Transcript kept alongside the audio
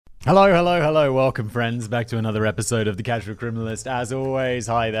Hello, hello, hello. Welcome, friends, back to another episode of The Casual Criminalist. As always,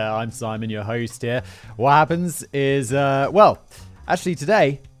 hi there. I'm Simon, your host here. What happens is, actually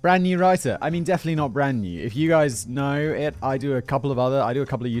today, brand new writer. I mean, definitely not brand new. If you guys know it, I do a couple of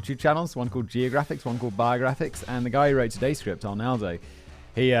YouTube channels. One called Geographics, one called Biographics. And the guy who wrote today's script, Arnaldo,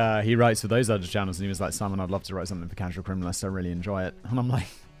 he writes for those other channels. And he was like, Simon, I'd love to write something for Casual Criminalist. I really enjoy it. And I'm like,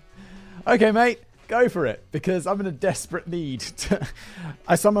 okay, mate. Go for it, because I'm in a desperate need to...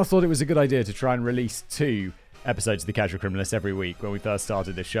 I somehow thought it was a good idea to try and release 2 episodes of The Casual Criminalist every week when we first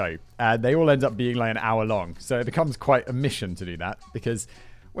started this show. And they all end up being like an hour long. So it becomes quite a mission to do that, because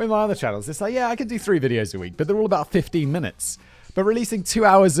with my other channels, it's like, yeah, I can do 3 videos a week, but they're all about 15 minutes. But releasing 2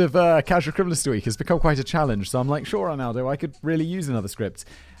 hours of Casual Criminalist a week has become quite a challenge. So I'm like, sure, Arnaldo, I could really use another script.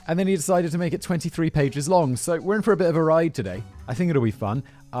 And then he decided to make it 23 pages long. So we're in for a bit of a ride today. I think it'll be fun.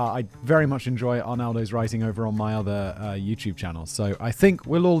 I very much enjoy Arnaldo's writing over on my other YouTube channel. So I think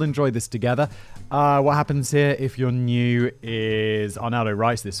we'll all enjoy this together. What happens here, if you're new, is Arnaldo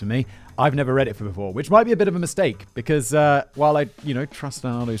writes this for me. I've never read it before, which might be a bit of a mistake. Because while I, trust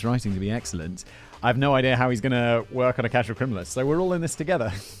Arnaldo's writing to be excellent, I have no idea how he's going to work on a Casual Criminalist. So we're all in this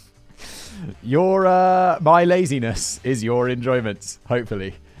together. My laziness is your enjoyment,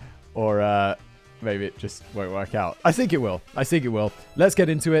 hopefully. Or maybe it just won't work out. I think it will. Let's get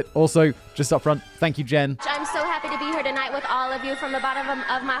into it. Also, just up front, thank you, Jen. I'm so happy to be here tonight with all of you from the bottom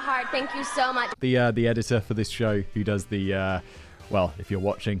of my heart. Thank you so much. The editor for this show who does the... if you're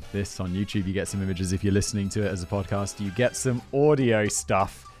watching this on YouTube, you get some images. If you're listening to it as a podcast, you get some audio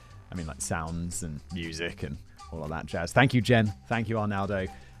stuff. I mean, like sounds and music and all of that jazz. Thank you, Jen. Thank you, Arnaldo.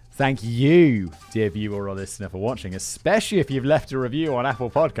 Thank you, dear viewer or listener, for watching, especially if you've left a review on Apple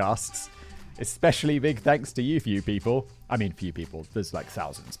Podcasts. Especially big thanks to you few people. I mean, few people. There's like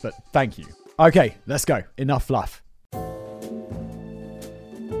thousands, but thank you. Okay, let's go. Enough fluff.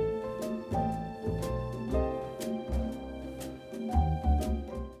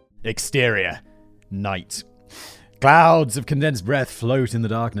 Exterior. Night. Clouds of condensed breath float in the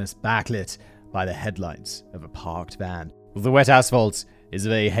darkness, backlit by the headlights of a parked van. The wet asphalt is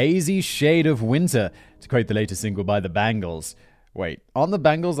of a hazy shade of winter, to quote the latest single by the Bangles. Wait, aren't the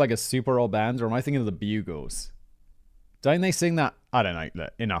Bangles like a super old band, or am I thinking of the Bugles? Don't they sing that? I don't know.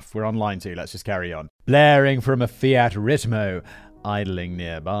 Look, enough. We're on line 2. Let's just carry on. Blaring from a Fiat Ritmo, idling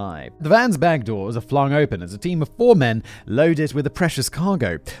nearby. The van's bag doors are flung open as a team of 4 men load it with a precious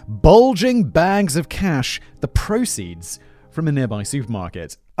cargo. Bulging bags of cash, the proceeds from a nearby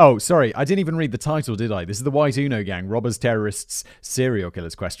supermarket. Oh, sorry, I didn't even read the title, did I? This is the White Uno Gang, robbers, terrorists, serial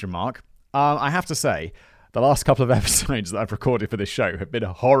killers, ? I have to say, the last couple of episodes that I've recorded for this show have been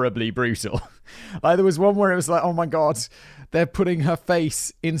horribly brutal. Like, there was one where it was like, oh my god, they're putting her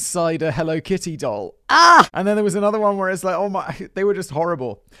face inside a Hello Kitty doll. Ah! And then there was another one where it's like, oh my, they were just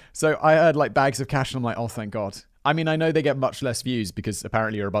horrible. So I heard like bags of cash and I'm like, oh thank god. I mean, I know they get much less views because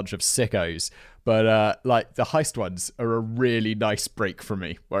apparently you're a bunch of sickos, but like the heist ones are a really nice break for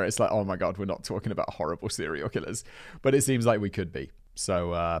me, where it's like, oh my god, we're not talking about horrible serial killers, but it seems like we could be.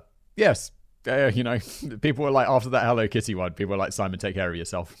 So yes, people were like, after that Hello Kitty one, people were like, Simon, take care of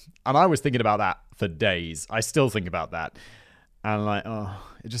yourself. And I was thinking about that for days. I still think about that. And like, oh,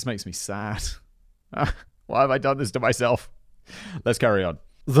 it just makes me sad. Why have I done this to myself? Let's carry on.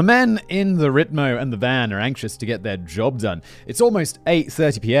 The men in the Ritmo and the van are anxious to get their job done. It's almost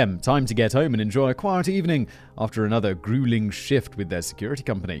 8:30 p.m, time to get home and enjoy a quiet evening after another grueling shift with their security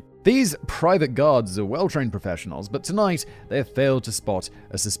company. These private guards are well-trained professionals, but tonight they have failed to spot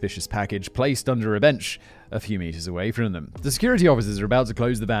a suspicious package placed under a bench a few meters away from them. The security officers are about to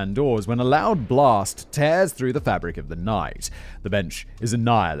close the van doors when a loud blast tears through the fabric of the night. The bench is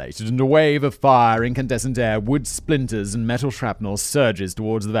annihilated and a wave of fire, incandescent air, wood splinters and metal shrapnel surges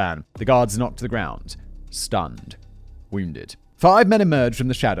towards the van. The guards knocked to the ground, stunned, wounded. 5 men emerge from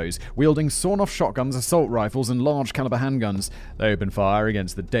the shadows, wielding sawn-off shotguns, assault rifles, and large-caliber handguns. They open fire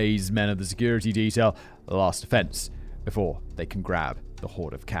against the dazed men of the security detail, the last defense, before they can grab the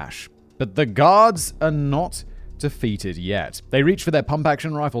hoard of cash. But the guards are not defeated yet. They reach for their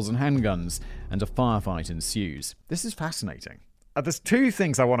pump-action rifles and handguns, and a firefight ensues. This is fascinating. There's 2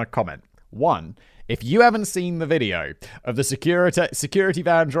 things I want to comment. One, if you haven't seen the video of the security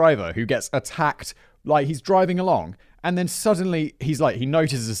van driver who gets attacked, like he's driving along, and then suddenly he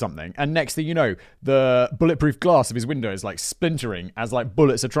notices something, and next thing you know, the bulletproof glass of his window is like splintering as like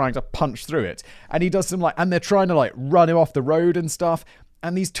bullets are trying to punch through it. And he does some and they're trying to like run him off the road and stuff.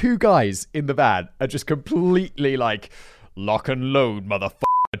 And these 2 guys in the van are just completely like, lock and load, motherfucker.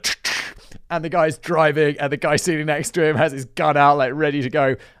 And the guy's driving, and the guy sitting next to him has his gun out, like ready to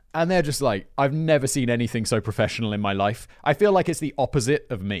go. And they're just like, I've never seen anything so professional in my life. I feel like it's the opposite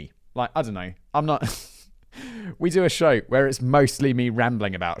of me. Like, I don't know. I'm not... We do a show where it's mostly me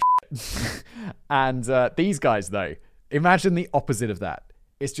rambling about shit. And these guys, though, imagine the opposite of that.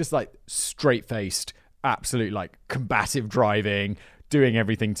 It's just like straight-faced, absolute like combative driving, doing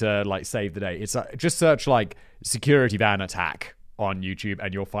everything to like save the day. It's just search like security van attack on YouTube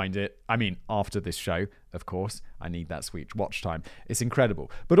and you'll find it. I mean, after this show, of course, I need that sweet watch time. It's incredible.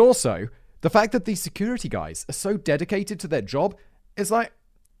 But also, the fact that these security guys are so dedicated to their job, it's like,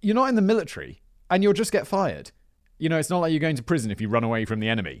 you're not in the military and you'll just get fired. You know, it's not like you're going to prison if you run away from the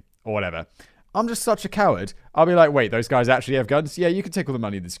enemy or whatever. I'm just such a coward. I'll be like, wait, those guys actually have guns? Yeah, you can take all the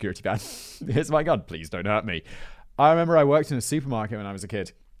money in the security van. Here's my gun. Please don't hurt me. I remember I worked in a supermarket when I was a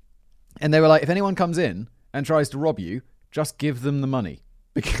kid. And they were like, if anyone comes in and tries to rob you, just give them the money.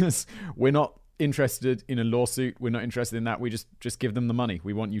 Because we're not interested in a lawsuit. We're not interested in that. We just give them the money.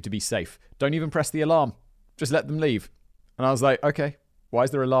 We want you to be safe. Don't even press the alarm. Just let them leave. And I was like, okay, why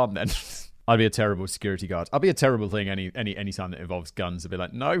is there alarm then? I'd be a terrible security guard. I'll be a terrible thing any time that involves guns. I'd be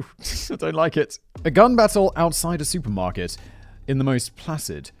like, no, I don't like it. A gun battle outside a supermarket in the most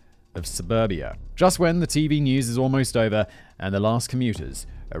placid of suburbia. Just when the TV news is almost over and the last commuters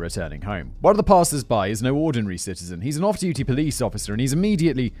are returning home. One of the passers-by is no ordinary citizen. He's an off-duty police officer and he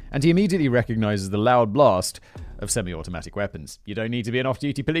immediately recognizes the loud blast of semi-automatic weapons. You don't need to be an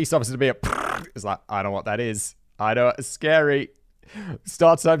off-duty police officer to be a... It's like, I know what that is. I know it's scary.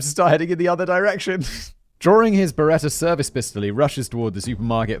 Time to start heading in the other direction. Drawing his Beretta service pistol, he rushes toward the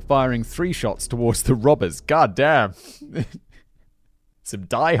supermarket, firing 3 shots towards the robbers. God damn. Some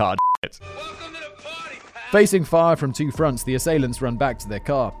die-hard shit. Welcome to the party, pal. Facing fire from 2 fronts, the assailants run back to their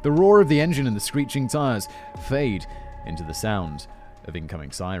car. The roar of the engine and the screeching tires fade into the sound of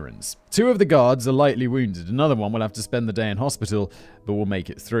incoming sirens. 2 of the guards are lightly wounded. Another one will have to spend the day in hospital, but will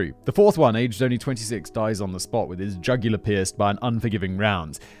make it through. The 4th one, aged only 26, dies on the spot with his jugular pierced by an unforgiving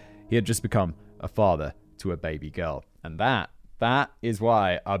round. He had just become a father to a baby girl. And that is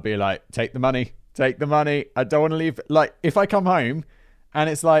why I'd be like, take the money. I don't want to leave. Like, if I come home and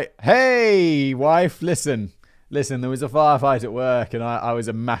it's like, hey, wife, listen, there was a firefight at work and I was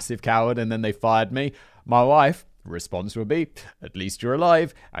a massive coward and then they fired me. My wife... response will be, at least you're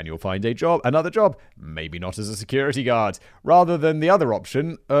alive and you'll find another job, maybe not as a security guard, rather than the other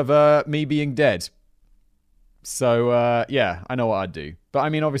option of me being dead. So, yeah, I know what I'd do. But I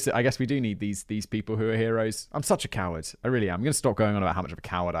mean, obviously, I guess we do need these people who are heroes. I'm such a coward. I really am. I'm going to stop going on about how much of a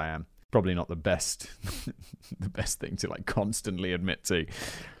coward I am. Probably not the best thing to like constantly admit to.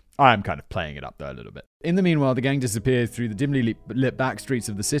 I am kind of playing it up though a little bit. In the meanwhile, the gang disappeared through the dimly lit back streets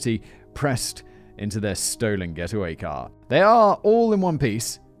of the city, pressed into their stolen getaway car. They are all in one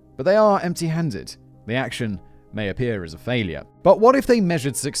piece, but they are empty-handed. The action may appear as a failure. But what if they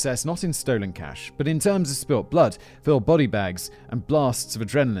measured success not in stolen cash, but in terms of spilt blood, filled body bags, and blasts of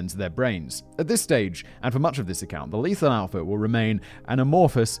adrenaline to their brains? At this stage, and for much of this account, the lethal outfit will remain an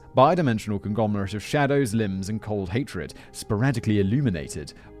amorphous, bi-dimensional conglomerate of shadows, limbs, and cold hatred, sporadically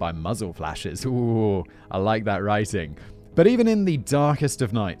illuminated by muzzle flashes. Ooh, I like that writing. But even in the darkest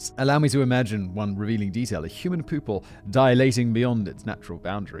of nights, allow me to imagine one revealing detail, a human pupil dilating beyond its natural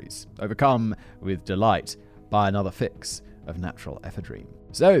boundaries, overcome with delight by another fix of natural ephedrine.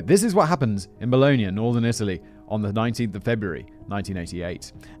 So this is what happened in Bologna, northern Italy, on the 19th of February,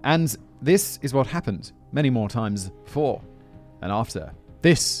 1988. And this is what happened many more times before and after.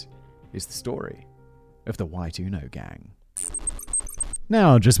 This is the story of the White Uno gang.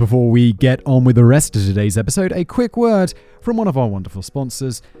 Now, just before we get on with the rest of today's episode, a quick word from one of our wonderful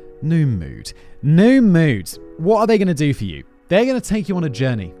sponsors, Noom Mood. Noom Mood, what are they going to do for you? They're going to take you on a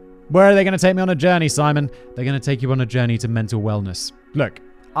journey. Where are they going to take me on a journey, Simon? They're going to take you on a journey to mental wellness. Look,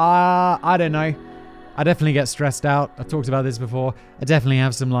 I don't know. I definitely get stressed out. I've talked about this before. I definitely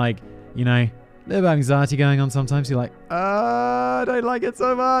have some, a little bit of anxiety going on sometimes. You're like, I don't like it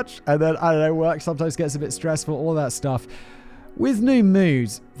so much. And then, I don't know, work sometimes gets a bit stressful, all that stuff. With Noom Mood,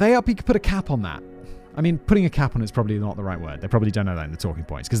 they help you put a cap on that. I mean, putting a cap on it's probably not the right word. They probably don't know that in the talking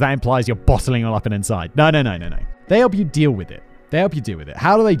points because that implies you're bottling it up and inside. No. They help you deal with it.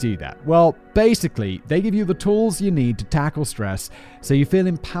 How do they do that? Well, basically, they give you the tools you need to tackle stress so you feel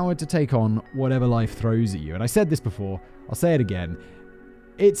empowered to take on whatever life throws at you. And I said this before, I'll say it again.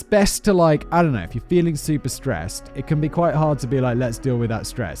 It's best to if you're feeling super stressed, it can be quite hard to be let's deal with that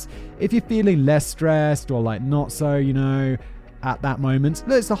stress. If you're feeling less stressed or not so, at that moment,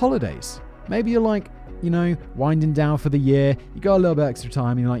 it's the holidays. Maybe you're winding down for the year. You got a little bit extra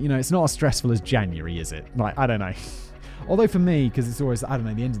time. You're it's not as stressful as January, is it? I don't know. Although for me, because it's always, the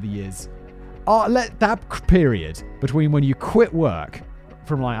end of the years. Let that period between when you quit work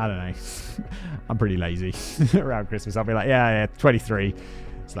from I'm pretty lazy around Christmas. I'll be 23.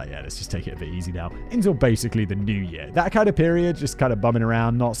 It's like, yeah, let's just take it a bit easy now. Until basically the new year. That kind of period, just kind of bumming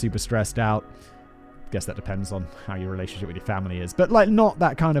around, not super stressed out. Guess that depends on how your relationship with your family is. But like not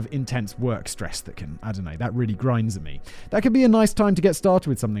that kind of intense work stress that can, I don't know, that really grinds at me. That could be a nice time to get started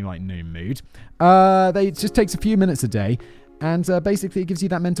with something like New Mood. It just takes a few minutes a day. And basically it gives you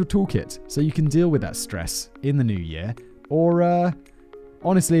that mental toolkit. So you can deal with that stress in the new year. Or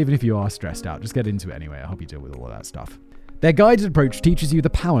honestly, even if you are stressed out, just get into it anyway. I hope you deal with all of that stuff. Their guided approach teaches you the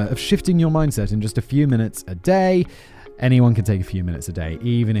power of shifting your mindset in just a few minutes a day. Anyone can take a few minutes a day,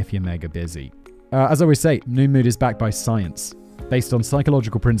 even if you're mega busy. As I always say, New Mood is backed by science, based on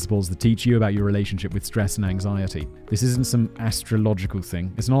psychological principles that teach you about your relationship with stress and anxiety. This isn't some astrological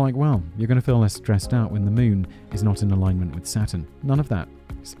thing. It's not like, well, you're going to feel less stressed out when the moon is not in alignment with Saturn. None of that.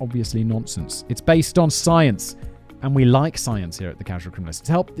 It's obviously nonsense. It's based on science. And we like science here at The Casual Criminalist. It's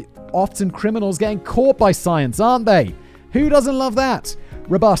helped often criminals getting caught by science, aren't they? Who doesn't love that?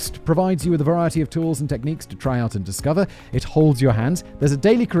 Robust provides you with a variety of tools and techniques to try out and discover. It holds your hand. There's a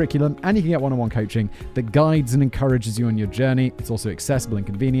daily curriculum and you can get one-on-one coaching that guides and encourages you on your journey. It's also accessible and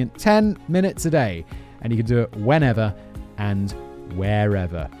convenient. 10 minutes a day. And you can do it whenever and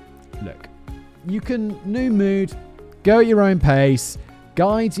wherever. Look, you can New Mood, go at your own pace,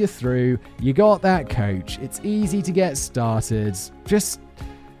 guide you through. You got that coach. It's easy to get started. Just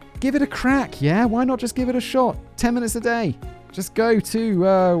give it a crack, yeah? Why not just give it a shot? 10 minutes a day. Just go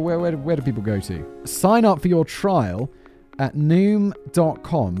to, where do people go to? Sign up for your trial at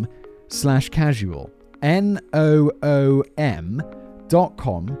noom.com/casual.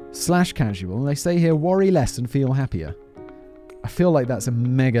 NOOM.com/casual. They say here, worry less and feel happier. I feel like that's a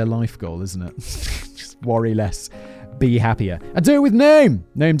mega life goal, isn't it? Just worry less, be happier. And do it with Noom.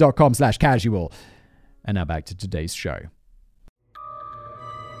 Noom.com/casual. And now back to today's show.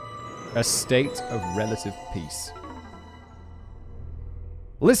 A state of relative peace.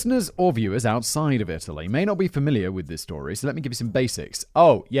 Listeners or viewers outside of Italy may not be familiar with this story, so let me give you some basics.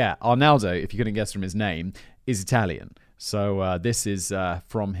 Oh, yeah, Arnaldo, if you couldn't guess from his name, is Italian. So this is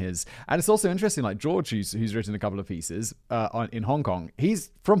from his... And it's also interesting, like George, who's written a couple of pieces in Hong Kong, he's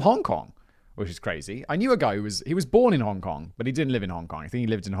from Hong Kong, which is crazy. I knew a guy who was born in Hong Kong, but he didn't live in Hong Kong. I think he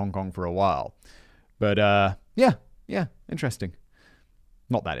lived in Hong Kong for a while. But yeah, interesting.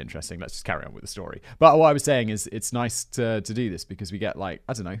 Not that interesting. Let's just carry on with the story. But what I was saying is it's nice to do this because we get, like,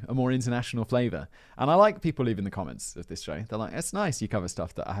 I don't know, a more international flavor. And I like people leaving the comments of this show. They're like, it's nice you cover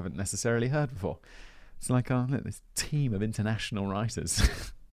stuff that I haven't necessarily heard before. It's like, oh, look, this team of international writers.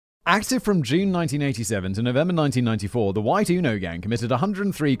 Active from June 1987 to November 1994, the White Uno gang committed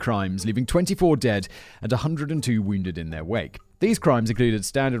 103 crimes, leaving 24 dead and 102 wounded in their wake. These crimes included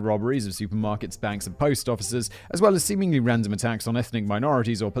standard robberies of supermarkets, banks, and post offices, as well as seemingly random attacks on ethnic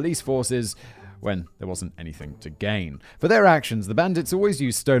minorities or police forces when there wasn't anything to gain. For their actions, the bandits always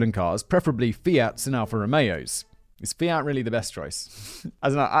used stolen cars, preferably Fiats and Alfa Romeos. Is Fiat really the best choice? I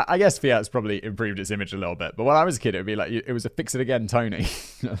don't know. I guess Fiat's probably improved its image a little bit. But when I was a kid, it would be like, it was a fix it again Tony.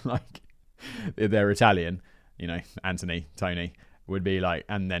 Like, they're Italian, you know, Anthony, Tony would be like,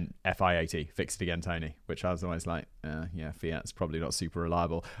 and then FIAT, fix it again Tony, which I was always like, yeah, Fiat's probably not super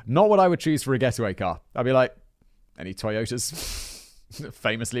reliable. Not what I would choose for a getaway car. I'd be like, any Toyotas?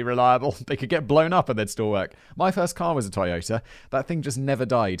 Famously reliable. They could get blown up and they'd still work. My first car was a Toyota. That thing just never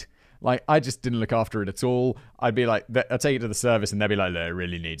died. Like, I just didn't look after it at all. I'd be like, I'll take it to the service and they'd be like, it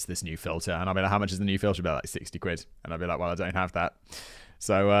really needs this new filter. And I'd be like, how much is the new filter? I'd be like, 60 quid. And I'd be like, well, I don't have that.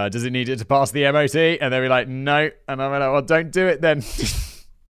 So does it need it to pass the MOT? And they'd be like, no. And I'd be like, well, don't do it then.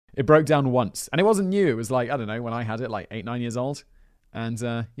 It broke down once. And it wasn't new. It was like, I don't know, when I had it, like 8, 9 years old. And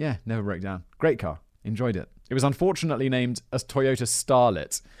yeah, never broke down. Great car. Enjoyed it. It was unfortunately named a Toyota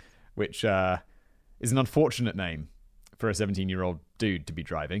Starlet, which is an unfortunate name for a 17-year-old dude to be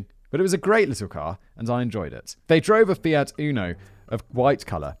driving. But it was a great little car, and I enjoyed it. They drove a Fiat Uno of white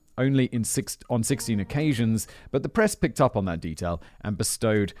colour, only on 16 occasions, but the press picked up on that detail and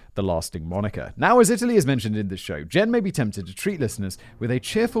bestowed the lasting moniker. Now, as Italy is mentioned in this show, Jen may be tempted to treat listeners with a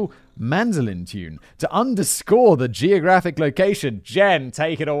cheerful mandolin tune to underscore the geographic location. Jen,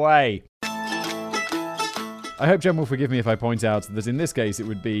 take it away. I hope Jen will forgive me if I point out that in this case it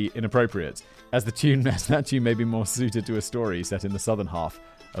would be inappropriate, as that tune may be more suited to a story set in the southern half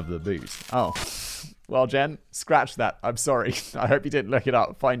of the boot. Oh, well, Jen, scratch that. I'm sorry. I hope you didn't look it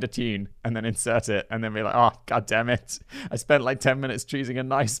up, find a tune, and then insert it, and then be like, oh, god damn it. I spent like 10 minutes choosing a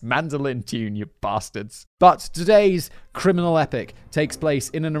nice mandolin tune, you bastards. But today's criminal epic takes place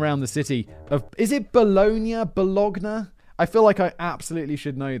in and around the city of, is it Bologna? I feel like I absolutely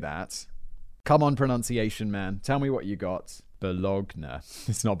should know that. Come on, pronunciation man. Tell me what you got. Bologna.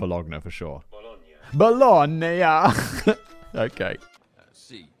 It's not Bologna for sure. Bologna. Okay.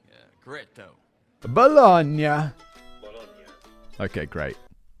 Sì, corretto. Bologna. Okay, great.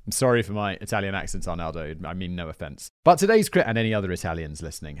 I'm sorry for my Italian accent, Arnaldo. I mean no offense. But today's crit, and any other Italians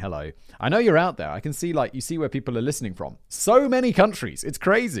listening, hello. I know you're out there. I can see, you see where people are listening from. So many countries. It's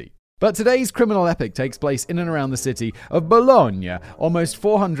crazy. But today's criminal epic takes place in and around the city of Bologna, almost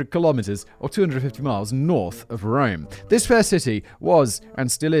 400 kilometers or 250 miles north of Rome. This fair city was,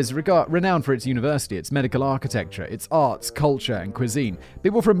 and still is, renowned for its university, its medical architecture, its arts, culture, and cuisine.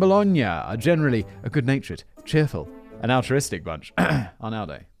 People from Bologna are generally a good-natured, cheerful, an altruistic bunch.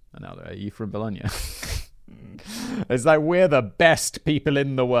 Arnaldo, are you from Bologna? It's like, we're the best people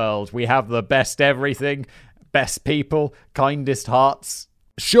in the world. We have the best everything, best people, kindest hearts.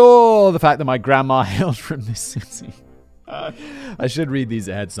 Sure, the fact that my grandma hailed from this city. I should read these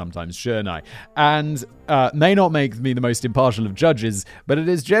ahead sometimes, shouldn't I? And may not make me the most impartial of judges, but it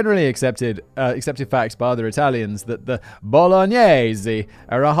is generally accepted fact by other Italians that the Bolognese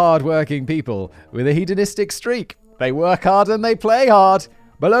are a hard-working people with a hedonistic streak. They work hard and they play hard.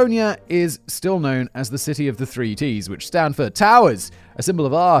 Bologna is still known as the city of the 3 T's, which stand for towers, a symbol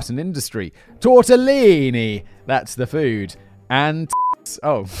of art and industry. Tortellini, that's the food. And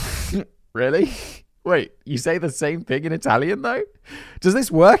oh, really? Wait, you say the same thing in Italian, though? Does this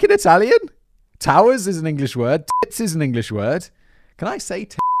work in Italian? Towers is an English word. Tits is an English word. Can I say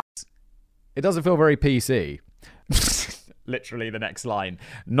tits? It doesn't feel very PC. Literally the next line.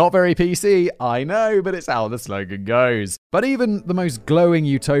 Not very PC, I know, but it's how the slogan goes. But even the most glowing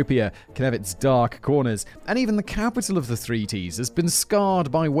utopia can have its dark corners, and even the capital of the 3 T's has been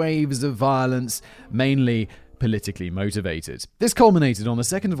scarred by waves of violence, mainly politically motivated. This culminated on the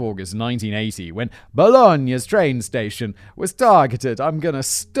 2nd of August 1980 when Bologna's train station was targeted, I'm gonna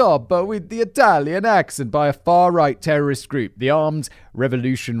stop, but with the Italian accent, by a far-right terrorist group, the Armed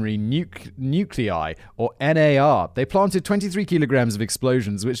Revolutionary Nuclei, or NAR. They planted 23 kilograms of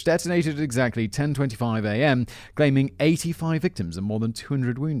explosives, which detonated at exactly 10:25 a.m., claiming 85 victims and more than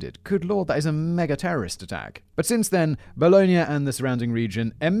 200 wounded. Good lord, that is a mega terrorist attack. But since then, Bologna and the surrounding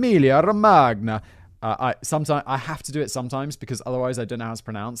region, Emilia-Romagna, I have to do it sometimes because otherwise I don't know how it's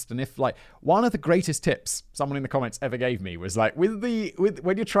pronounced. And if one of the greatest tips someone in the comments ever gave me was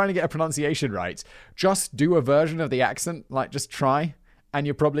when you're trying to get a pronunciation right, just do a version of the accent, just try, and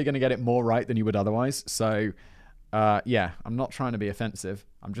you're probably going to get it more right than you would otherwise. So yeah, I'm not trying to be offensive.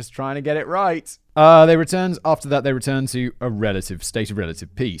 I'm just trying to get it right. After that they returned to a state of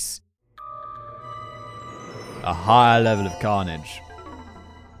relative peace. A higher level of carnage.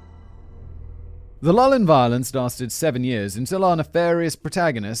 The lull in violence lasted 7 years until our nefarious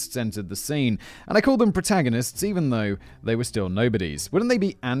protagonists entered the scene. And I call them protagonists even though they were still nobodies. Wouldn't they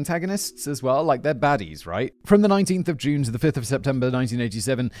be antagonists as well? They're baddies, right? From the 19th of June to the 5th of September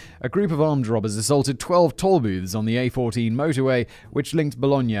 1987, a group of armed robbers assaulted 12 toll booths on the A14 motorway, which linked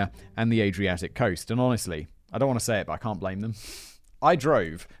Bologna and the Adriatic coast. And honestly, I don't want to say it, but I can't blame them. I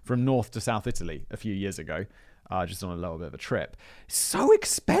drove from North to South Italy a few years ago. Just on a little bit of a trip. So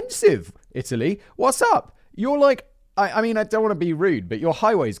expensive, Italy. What's up? You're I mean, I don't want to be rude, but your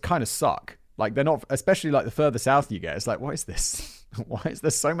highways kind of suck. They're not, especially the further south you get. It's what is this? Why is there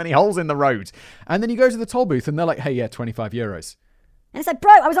so many holes in the road? And then you go to the toll booth and they're like, hey, yeah, 25 euros. And it's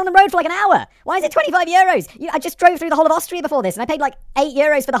bro, I was on the road for an hour. Why is it 25 euros? I just drove through the whole of Austria before this and I paid 8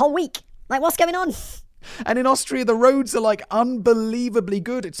 euros for the whole week. What's going on? And in Austria, the roads are unbelievably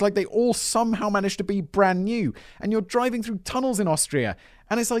good. It's they all somehow managed to be brand new. And you're driving through tunnels in Austria.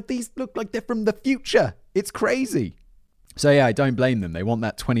 And it's these look like they're from the future. It's crazy. So yeah, I don't blame them. They want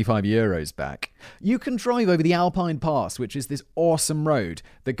that 25 euros back. You can drive over the Alpine Pass, which is this awesome road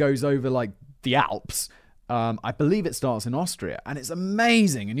that goes over the Alps. I believe it starts in Austria. And it's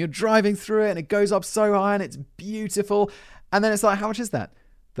amazing. And you're driving through it and it goes up so high and it's beautiful. And then it's how much is that?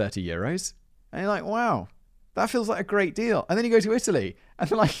 30 euros. And you're wow, that feels like a great deal. And then you go to Italy, and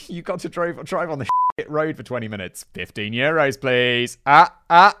they're you got to drive on the shit road for 20 minutes. 15 euros, please.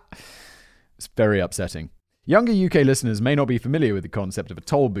 It's very upsetting. Younger UK listeners may not be familiar with the concept of a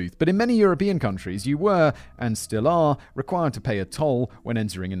toll booth, but in many European countries, you were, and still are, required to pay a toll when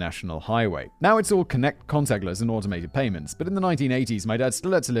entering a national highway. Now it's all contactless and automated payments, but in the 1980s, my dad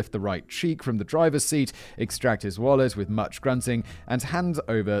still had to lift the right cheek from the driver's seat, extract his wallet with much grunting, and hand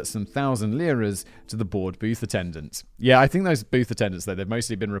over some 1,000 liras to the bored booth attendant. Yeah, I think those booth attendants, though, they've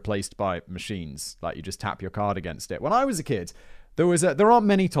mostly been replaced by machines. You just tap your card against it. When I was a kid, there aren't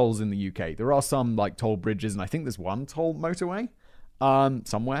many tolls in the UK. There are some toll bridges, and I think there's one toll motorway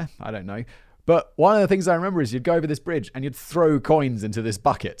somewhere. I don't know. But one of the things I remember is you'd go over this bridge and you'd throw coins into this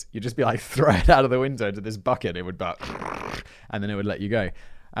bucket. You'd just be throw it out of the window to this bucket. It would and then it would let you go.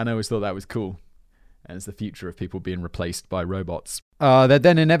 And I always thought that was cool. And it's the future of people being replaced by robots. They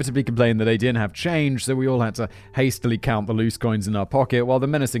then inevitably complained that they didn't have change, so we all had to hastily count the loose coins in our pocket while the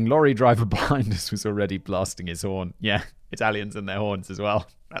menacing lorry driver behind us was already blasting his horn. Yeah, Italians and their horns as well.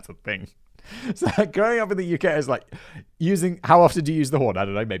 That's a thing. So growing up in the UK is like how often do you use the horn? I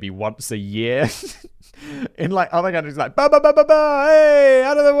don't know, maybe once a year. In like other countries, like, ba ba ba ba ba, hey,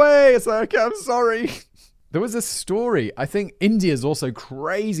 out of the way. It's like, okay, I'm sorry. There was a story. I think India's also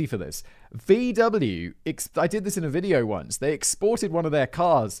crazy for this. VW, I did this in a video once. They exported one of their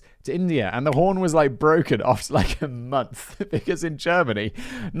cars to India and the horn was like broken after like a month because in Germany,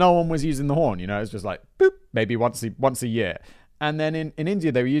 no one was using the horn. It's just like, boop, maybe once a year. And then in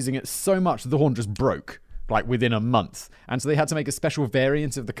India, they were using it so much that the horn just broke like within a month. And so they had to make a special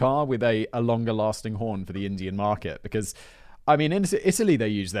variant of the car with a longer lasting horn for the Indian market. Because, I mean, in Italy, they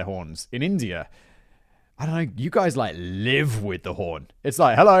use their horns. In India, I don't know, you guys like live with the horn. It's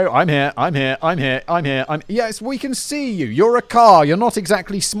like, hello, I'm here. Yes, we can see you. You're a car. You're not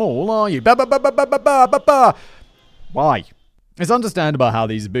exactly small, are you? Ba ba ba ba ba ba ba ba. Why? It's understandable how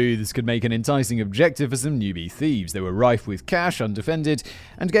these booths could make an enticing objective for some newbie thieves. They were rife with cash, undefended,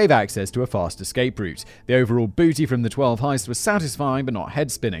 and gave access to a fast escape route. The overall booty from the 12 heists was satisfying but not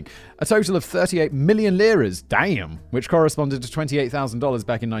head-spinning. A total of 38 million liras, damn, which corresponded to $28,000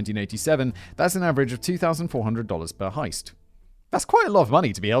 back in 1987. That's an average of $2,400 per heist. That's quite a lot of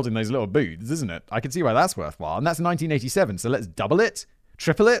money to be held in those little booths, isn't it? I can see why that's worthwhile. And that's 1987, so let's double it,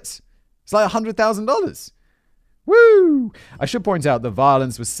 triple it. It's like $100,000. Woo! I should point out that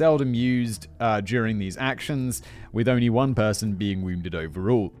violence was seldom used during these actions, with only one person being wounded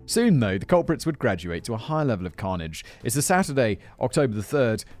overall. Soon, though, the culprits would graduate to a high level of carnage. It's a Saturday, October the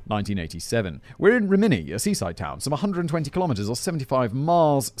 3rd, 1987. We're in Rimini, a seaside town, some 120 kilometers or 75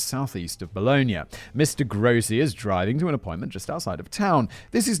 miles southeast of Bologna. Mr. Grossi is driving to an appointment just outside of town.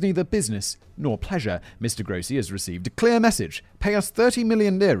 This is neither business nor pleasure. Mr. Grossi has received a clear message. Pay us 30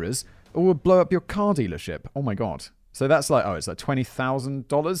 million liras or we'll blow up your car dealership. Oh my God. So that's like, it's like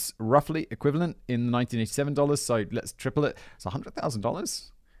 $20,000 roughly equivalent in 1987 dollars. So let's triple it. It's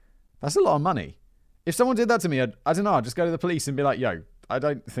 $100,000. That's a lot of money. If someone did that to me, I don't know, I'd just go to the police and be like, yo, I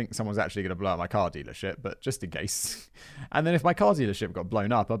don't think someone's actually going to blow up my car dealership, but just in case. And then if my car dealership got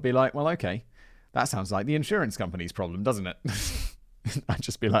blown up, I'd be like, well, okay, that sounds like the insurance company's problem, doesn't it? I'd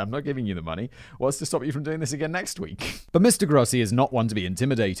just be like, I'm not giving you the money. What's to stop you from doing this again next week? But Mr. Grossi is not one to be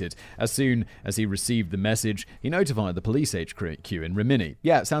intimidated. As soon as he received the message, he notified the police HQ in Rimini.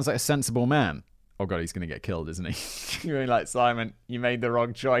 Yeah, it sounds like a sensible man. Oh God, he's going to get killed, isn't he? You're like, Simon, you made the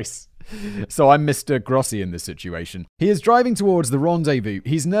wrong choice. So I'm Mr. Grossi in this situation. He is driving towards the rendezvous.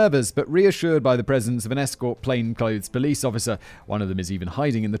 He's nervous, but reassured by the presence of an escort plainclothes police officer. One of them is even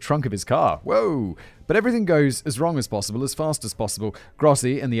hiding in the trunk of his car. Whoa! But everything goes as wrong as possible, as fast as possible.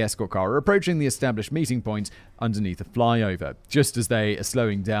 Grossi and the escort car are approaching the established meeting point underneath a flyover. Just as they are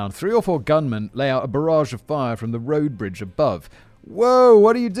slowing down, 3 or 4 gunmen lay out a barrage of fire from the road bridge above. Whoa,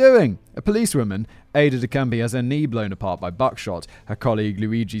 what are you doing? A policewoman, Ada de Campi, has her knee blown apart by buckshot. Her colleague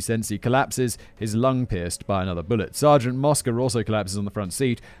Luigi Sensi collapses, his lung pierced by another bullet. Sergeant Mosca also collapses on the front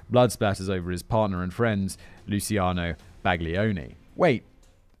seat. Blood splatters over his partner and friend, Luciano Baglioni. Wait.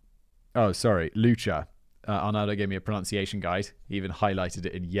 Oh, sorry, Lucia. Arnaldo gave me a pronunciation guide. He even highlighted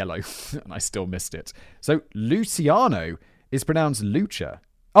it in yellow, and I still missed it. So Luciano is pronounced Lucia.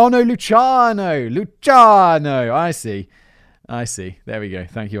 Oh no, Luciano! Luciano! I see. There we go.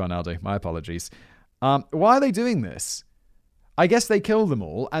 Thank you, Arnaldo. My apologies. Why are they doing this? I guess they kill them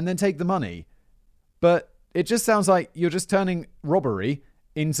all and then take the money. But it just sounds like you're just turning robbery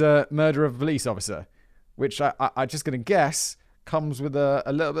into murder of a police officer, which I'm just going to guess comes with a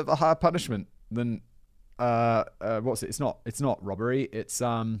little bit of a higher punishment than what's it? It's not robbery. It's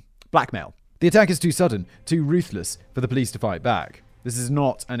blackmail. The attack is too sudden, too ruthless for the police to fight back. This is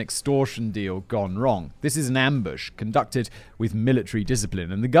not an extortion deal gone wrong. This is an ambush conducted with military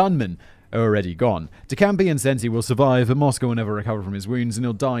discipline, and the gunmen are already gone. De Campi and Sensi will survive, but Mosca will never recover from his wounds, and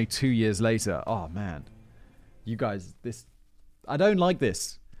he'll die 2 years later. Oh, man. You guys, I don't like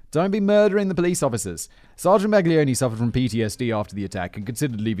this. Don't be murdering the police officers. Sergeant Baglioni suffered from PTSD after the attack and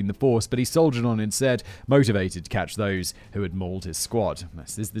considered leaving the force, but he soldiered on instead, motivated to catch those who had mauled his squad.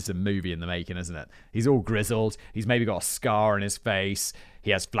 This is a movie in the making, isn't it? He's all grizzled. He's maybe got a scar on his face.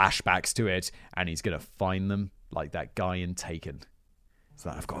 He has flashbacks to it, and he's going to find them like that guy in Taken. It's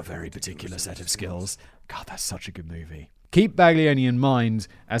like, I've got a very particular set of skills. God, that's such a good movie. Keep Baglioni in mind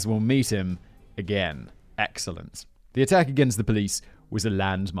as we'll meet him again. Excellent. The attack against the police was a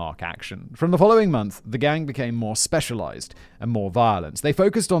landmark action. From the following month, the gang became more specialized and more violent. They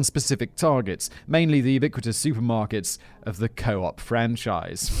focused on specific targets, mainly the ubiquitous supermarkets of the Co-op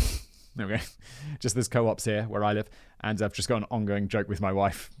franchise. Okay. Just there's co-ops here where I live, and I've just got an ongoing joke with my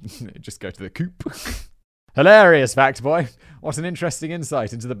wife. Just go to the coop. Hilarious, fact boy. What an interesting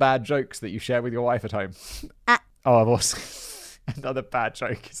insight into the bad jokes that you share with your wife at home. Oh, I've also... Another bad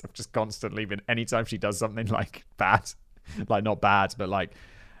joke is I've just constantly been... Anytime she does something, like, bad. Like, not bad, but, like,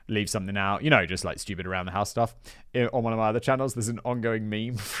 leave something out. You know, just, like, stupid around the house stuff. On one of my other channels, there's an ongoing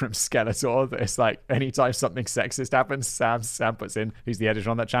meme from Skeletor that it's like, anytime something sexist happens, Sam puts in, who's the editor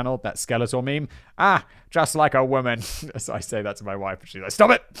on that channel, that Skeletor meme. Just like a woman. So I say that to my wife, and she's like, stop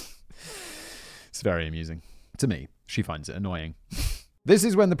it! It's very amusing. To me, she finds it annoying. This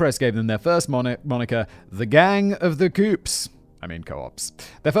is when the press gave them their first moniker, the Gang of the Coops. I mean, co-ops.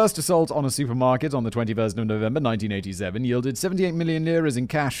 Their first assault on a supermarket on the 21st of November 1987 yielded 78 million liras in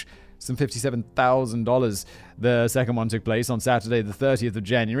cash, some $57,000. The second one took place on Saturday, the 30th of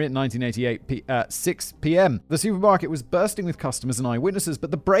January at 1988 at 6 p.m. The supermarket was bursting with customers and eyewitnesses,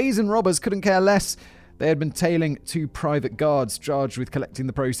 but the brazen robbers couldn't care less. They had been tailing two private guards charged with collecting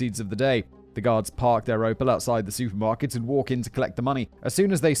the proceeds of the day. The guards park their Opel outside the supermarket and walk in to collect the money. As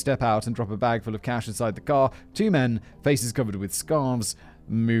soon as they step out and drop a bag full of cash inside the car, two men, faces covered with scarves,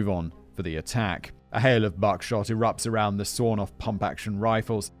 move on for the attack. A hail of buckshot erupts around the sawn-off pump-action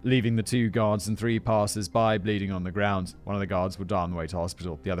rifles, leaving the two guards and three passers-by bleeding on the ground. One of the guards would die on the way to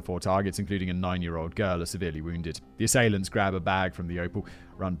hospital. The other four targets, including a 9-year-old girl, are severely wounded. The assailants grab a bag from the Opel,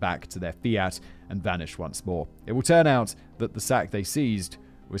 run back to their Fiat, and vanish once more. It will turn out that the sack they seized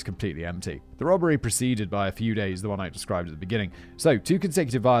was completely empty. The robbery preceded by a few days the one I described at the beginning. So, two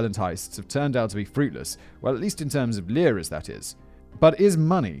consecutive violent heists have turned out to be fruitless, well, at least in terms of liras, that is. But is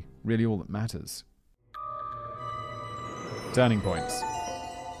money really all that matters? Turning points.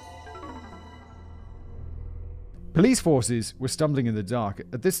 Police forces were stumbling in the dark.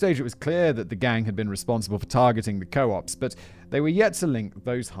 At this stage, it was clear that the gang had been responsible for targeting the co-ops, but they were yet to link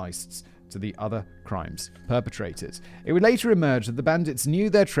those heists to the other crimes perpetrated. It would later emerge that the bandits knew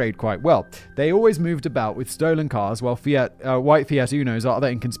their trade quite well. They always moved about with stolen cars, while white Fiat Unos are other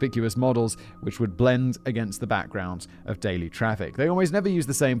inconspicuous models which would blend against the background of daily traffic. They almost never used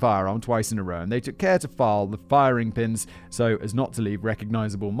the same firearm twice in a row, and they took care to file the firing pins so as not to leave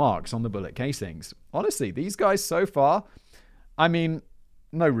recognizable marks on the bullet casings. Honestly, these guys so far, I mean,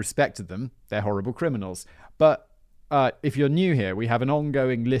 no respect to them. They're horrible criminals. But if you're new here, we have an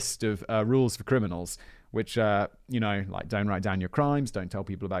ongoing list of rules for criminals, which, like don't write down your crimes, don't tell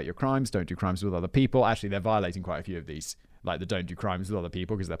people about your crimes, don't do crimes with other people. Actually, they're violating quite a few of these, like the don't do crimes with other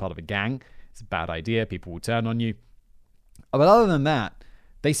people because they're part of a gang. It's a bad idea. People will turn on you. But other than that,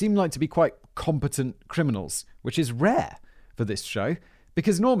 they seem like to be quite competent criminals, which is rare for this show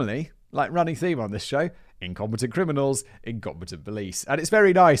because normally, like running theme on this show, incompetent criminals, incompetent police. And it's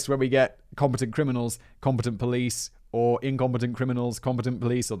very nice when we get competent criminals, competent police, or incompetent criminals, competent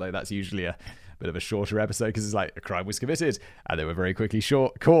police, although that's usually a bit of a shorter episode because it's like a crime was committed and they were very quickly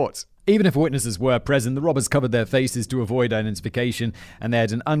caught. Even if witnesses were present, the robbers covered their faces to avoid identification, and they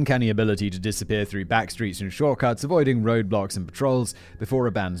had an uncanny ability to disappear through back streets and shortcuts, avoiding roadblocks and patrols before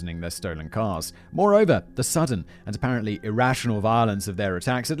abandoning their stolen cars. Moreover, the sudden and apparently irrational violence of their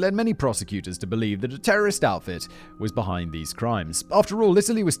attacks had led many prosecutors to believe that a terrorist outfit was behind these crimes. After all,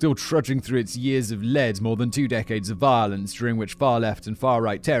 Italy was still trudging through its years of lead, more than 2 decades of violence, during which far-left and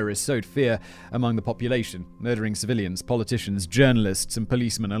far-right terrorists sowed fear among the population, murdering civilians, politicians, journalists, and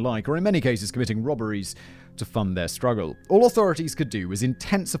policemen alike, or in many cases committing robberies to fund their struggle. All authorities could do was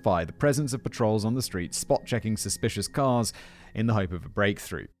intensify the presence of patrols on the streets, spot-checking suspicious cars in the hope of a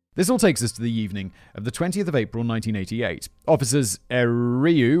breakthrough. This all takes us to the evening of the 20th of April 1988. Officers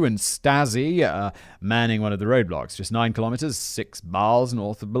Eriu and Stasi are manning one of the roadblocks, just 9 kilometers, 6 miles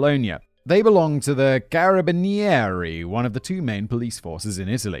north of Bologna. They belong to the Carabinieri, one of the 2 main police forces in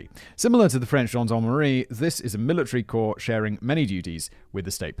Italy. Similar to the French gendarmerie, this is a military corps sharing many duties with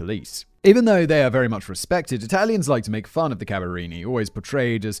the state police. Even though they are very much respected, Italians like to make fun of the Carabinieri, always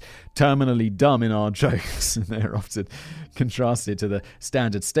portrayed as terminally dumb in our jokes, and they are often contrasted to the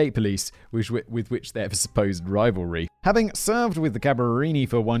standard state police with which they have a supposed rivalry. Having served with the Carabinieri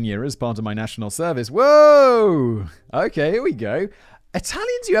for 1 year as part of my national service, whoa! Okay, here we go.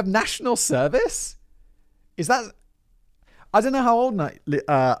 Italians, you have national service? Is that... I don't know how old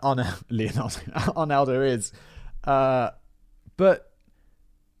Arnaldo is. But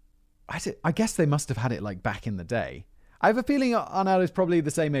I guess they must have had it like back in the day. I have a feeling Arnaldo is probably the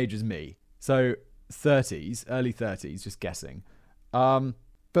same age as me. So 30s, early 30s, just guessing.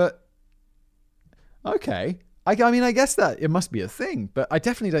 But okay. I mean, I guess that it must be a thing, but I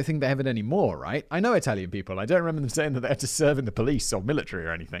definitely don't think they have it anymore, right? I know Italian people. I don't remember them saying that they had to serve in the police or military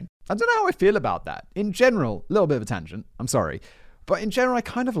or anything. I don't know how I feel about that. In general, a little bit of a tangent, I'm sorry, But in general, I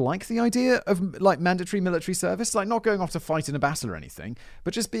kind of like the idea of like mandatory military service, like not going off to fight in a battle or anything,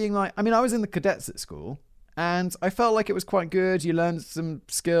 but just being like, I mean, I was in the cadets at school and I felt like it was quite good. You learned some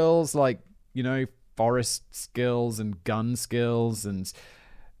skills like, you know, forest skills and gun skills and,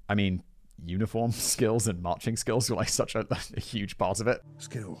 I mean, uniform skills and marching skills were like such a huge part of it.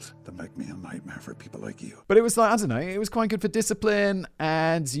 Skills that make me a nightmare for people like you. But it was like, I don't know, it was quite good for discipline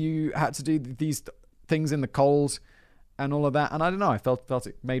and you had to do these things in the cold and all of that. And I don't know, I felt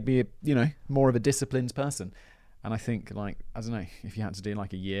it made me, you know, more of a disciplined person. And I think like, I don't know, if you had to do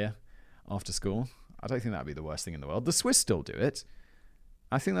like a year after school, I don't think that would be the worst thing in the world. The Swiss still do it.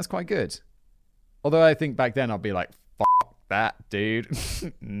 I think that's quite good. Although I think back then I'd be like, fuck that, dude.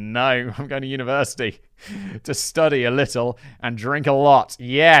 No, I'm going to university to study a little and drink a lot.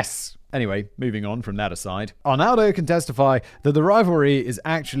 Yes. Anyway, moving on from that aside, Arnaldo can testify that the rivalry is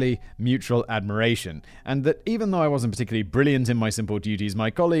actually mutual admiration, and that even though I wasn't particularly brilliant in my simple duties,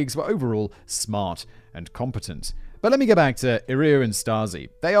 my colleagues were overall smart and competent. But let me get back to Ireo and Stasi.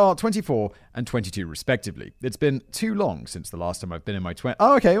 They are 24 and 22 respectively. It's been too long since the last time I've been in my 20s.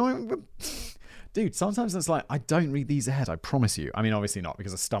 Oh, okay. Dude, sometimes it's like, I don't read these ahead, I promise you. I mean, obviously not,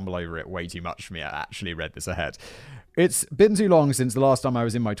 because I stumble over it way too much for me. I actually read this ahead. It's been too long since the last time I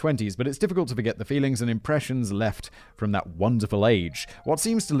was in my 20s, but it's difficult to forget the feelings and impressions left from that wonderful age. What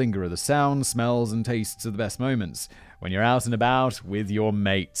seems to linger are the sounds, smells, and tastes of the best moments when you're out and about with your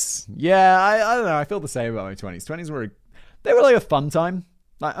mates. Yeah, I don't know, I feel the same about my 20s. 20s were like a fun time.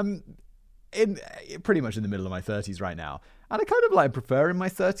 Like, I'm pretty much in the middle of my 30s right now. And I kind of like prefer in my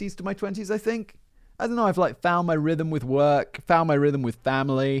 30s to my 20s, I think. I don't know, I've like found my rhythm with work, found my rhythm with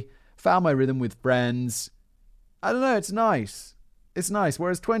family, found my rhythm with friends. I don't know, it's nice. It's nice.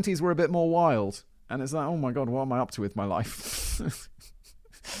 Whereas 20s were a bit more wild. And it's like, oh my God, what am I up to with my life?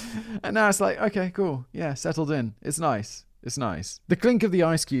 And now it's like, okay, cool. Yeah, settled in. It's nice. It's nice. The clink of the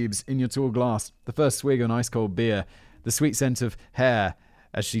ice cubes in your tall glass, the first swig of an ice cold beer, the sweet scent of hair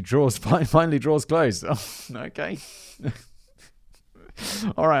as she finally draws close. Oh, okay.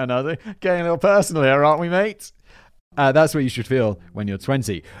 All right, another. Getting a little personal here, aren't we, mate? That's what you should feel when you're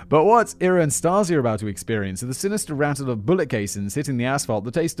 20. But what Ireo and Stasi are about to experience are the sinister rattle of bullet casings hitting the asphalt,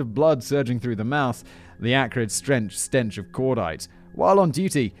 the taste of blood surging through the mouth, the acrid stench of cordite. While on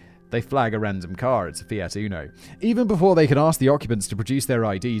duty, they flag a random car. It's a Fiat Uno. Even before they can ask the occupants to produce their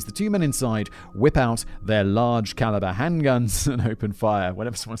IDs, the two men inside whip out their large caliber handguns and open fire.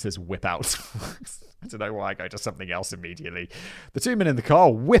 Whenever someone says whip out, I don't know why I go to something else immediately. The two men in the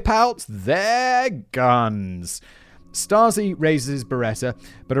car whip out their guns. Stasi raises his Beretta,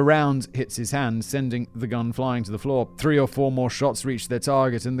 but a round hits his hand, sending the gun flying to the floor. 3 or 4 more shots reach their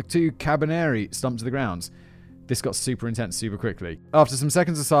target, and the two Carabinieri stump to the ground. This got super intense super quickly. After some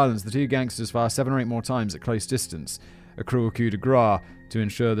seconds of silence, the two gangsters fire 7 or 8 more times at close distance, a cruel coup de grace to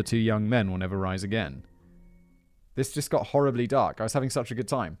ensure the two young men will never rise again. This just got horribly dark. I was having such a good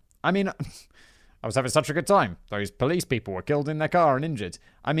time. I mean, I was having such a good time. Those police people were killed in their car and injured.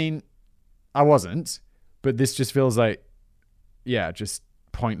 I mean, I wasn't. But this just feels like, yeah, just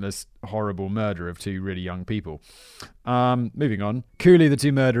pointless, horrible murder of 2 really young people. Moving on. Coolly, the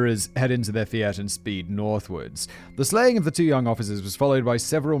 2 murderers head into their Fiat and speed northwards. The slaying of the 2 young officers was followed by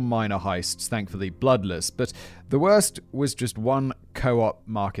several minor heists, thankfully bloodless, but the worst was just one co-op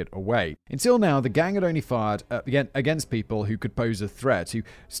market away. Until now, the gang had only fired against people who could pose a threat, who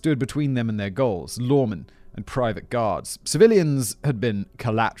stood between them and their goals, lawmen and private guards. Civilians had been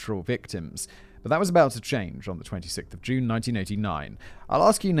collateral victims. But that was about to change on the 26th of June 1989. I'll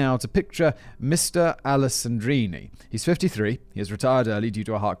ask you now to picture Mr. Alessandrini. He's 53, he has retired early due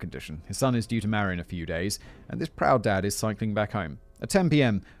to a heart condition. His son is due to marry in a few days, and this proud dad is cycling back home. At 10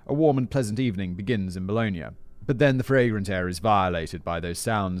 p.m, a warm and pleasant evening begins in Bologna. But then the fragrant air is violated by those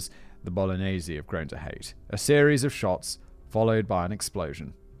sounds the Bolognese have grown to hate. A series of shots, followed by an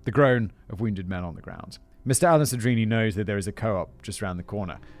explosion. The groan of wounded men on the ground. Mr. Alessandrini knows that there is a co-op just round the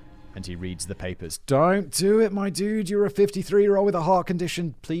corner, and he reads the papers. Don't do it, my dude. You're a 53-year-old with a heart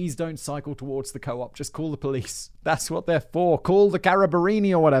condition. Please don't cycle towards the co-op. Just call the police. That's what they're for. Call the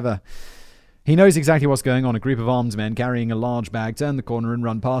Carabinieri or whatever. He knows exactly what's going on. A group of armed men carrying a large bag turn the corner and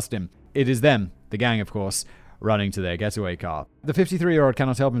run past him. It is them, the gang, of course, running to their getaway car. The 53-year-old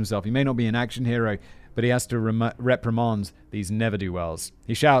cannot help himself. He may not be an action hero, but he has to reprimand these never-do-wells.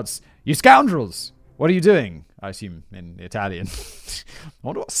 He shouts, "You scoundrels! What are you doing?" I assume in Italian. I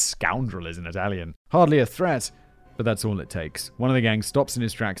wonder what scoundrel is in Italian. Hardly a threat, but that's all it takes. One of the gang stops in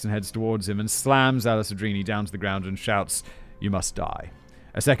his tracks and heads towards him and slams Alessandrini down to the ground and shouts, "You must die."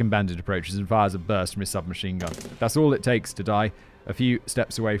 A second bandit approaches and fires a burst from his submachine gun. That's all it takes to die. A few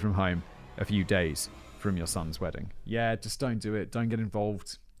steps away from home. A few days from your son's wedding. Yeah, just don't do it. Don't get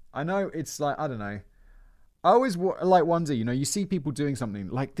involved. I know it's like, I don't know. I always wonder, you see people doing something.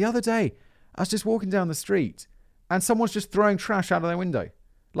 Like the other day, I was just walking down the street and someone's just throwing trash out of their window.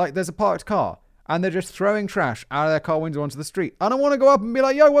 Like there's a parked car and they're just throwing trash out of their car window onto the street. And I want to go up and be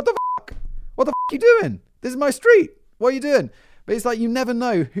like, yo, what the fuck? What the fuck are you doing? This is my street. What are you doing? But it's like you never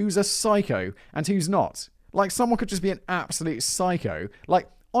know who's a psycho and who's not. Like someone could just be an absolute psycho. Like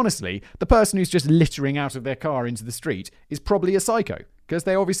honestly, the person who's just littering out of their car into the street is probably a psycho. Because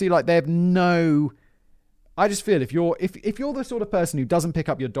they obviously they have no... I just feel if you're the sort of person who doesn't pick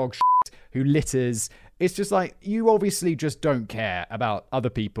up your dog shit, who litters, it's just like you obviously just don't care about other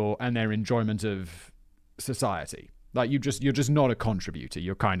people and their enjoyment of society. Like you're just not a contributor.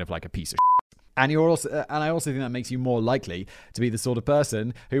 You're kind of like a piece of shit. And I also think that makes you more likely to be the sort of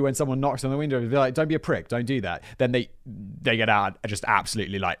person who, when someone knocks on the window, be like, "Don't be a prick, don't do that." Then they get out and just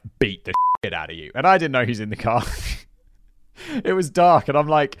absolutely beat the shit out of you. And I didn't know who's in the car. It was dark, and I'm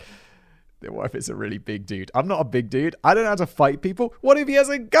like, what if it's a really big dude? I'm not a big dude. I don't know how to fight people. What if he has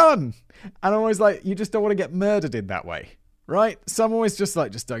a gun? And I'm always like, you just don't want to get murdered in that way, right? So I'm always just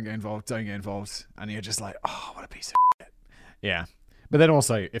like, just don't get involved, don't get involved. And you're just like, oh, what a piece of shit. Yeah. But then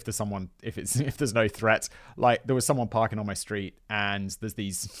also, if there's no threat, like there was someone parking on my street, and there's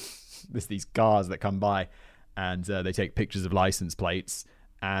these cars that come by, and they take pictures of license plates,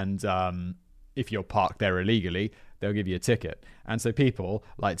 and if you're parked there illegally, they'll give you a ticket. And so people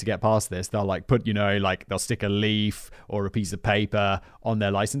like to get past this. They'll put, they'll stick a leaf or a piece of paper on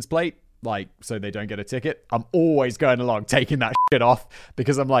their license plate, so they don't get a ticket. I'm always going along taking that shit off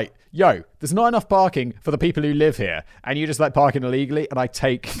because I'm like, yo, there's not enough parking for the people who live here. And you just parking illegally. And I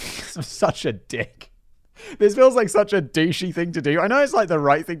take such a dick. This feels like such a douchey thing to do. I know it's the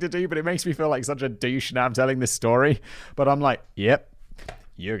right thing to do, but it makes me feel like such a douche now I'm telling this story. But I'm like, yep,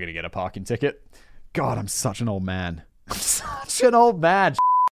 you're going to get a parking ticket. God, I'm such an old man. I'm such an old man.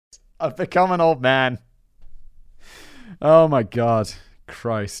 I've become an old man. Oh my God.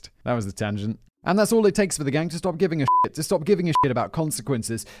 Christ. That was the tangent. And that's all it takes for the gang to stop giving a shit. To stop giving a shit about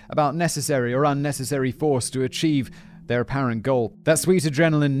consequences, about necessary or unnecessary force to achieve their apparent goal. That sweet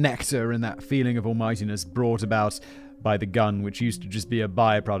adrenaline nectar and that feeling of almightiness brought about by the gun, which used to just be a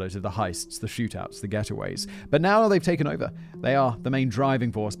byproduct of the heists, the shootouts, the getaways. But now they've taken over. They are the main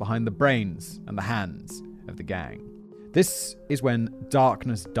driving force behind the brains and the hands of the gang. This is when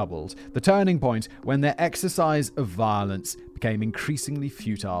darkness doubled, the turning point when their exercise of violence became increasingly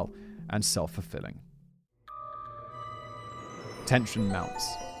futile and self-fulfilling. Tension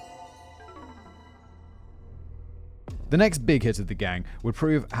mounts. The next big hit of the gang would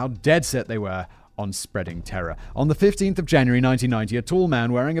prove how dead set they were on spreading terror. On the 15th of January 1990, a tall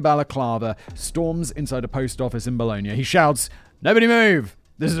man wearing a balaclava storms inside a post office in Bologna. He shouts, "Nobody move!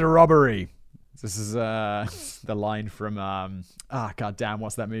 This is a robbery!" This is the line from, goddamn,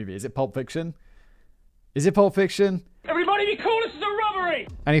 what's that movie? Is it Pulp Fiction? Is it Pulp Fiction? Everybody be cool, this is a robbery!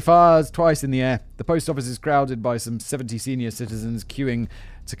 And he fires twice in the air. The post office is crowded by some 70 senior citizens queuing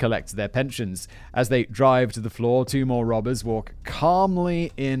to collect their pensions. As they drive to the floor, two more robbers walk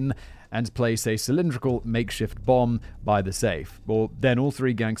calmly in and place a cylindrical makeshift bomb by the safe. Then all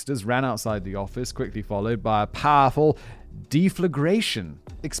three gangsters ran outside the office, quickly followed by a powerful deflagration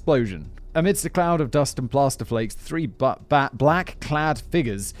explosion. Amidst a cloud of dust and plaster flakes, three black-clad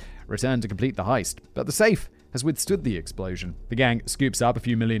figures return to complete the heist. But the safe has withstood the explosion. The gang scoops up a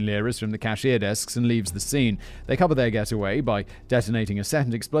few million liras from the cashier desks and leaves the scene. They cover their getaway by detonating a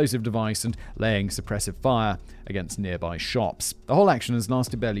second explosive device and laying suppressive fire against nearby shops. The whole action has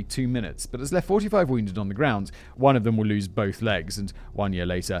lasted barely 2 minutes, but has left 45 wounded on the ground. One of them will lose both legs, and 1 year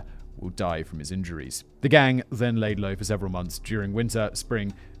later will die from his injuries. The gang then laid low for several months. During winter,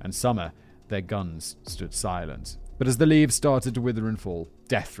 spring, and summer, their guns stood silent. But as the leaves started to wither and fall,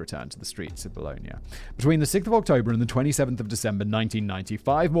 death returned to the streets of Bologna. Between the 6th of October and the 27th of December 1990,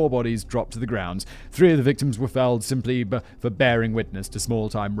 5 more bodies dropped to the ground. 3 of the victims were felled simply for bearing witness to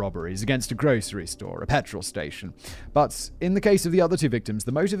small-time robberies against a grocery store, a petrol station. But in the case of the other 2 victims,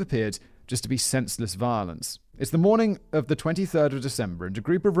 the motive appeared just to be senseless violence. It's the morning of the 23rd of December, and a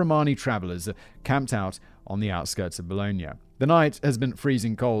group of Romani travelers are camped out on the outskirts of Bologna. The night has been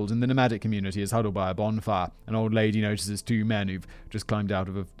freezing cold, and the nomadic community is huddled by a bonfire. An old lady notices 2 men who've just climbed out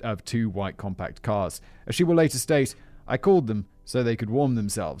of 2 white compact cars. As she will later state, "I called them so they could warm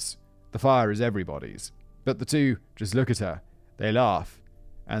themselves. The fire is everybody's." But the 2 just look at her. They laugh,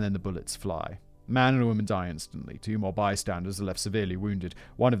 and then the bullets fly. A man and a woman die instantly. 2 more bystanders are left severely wounded.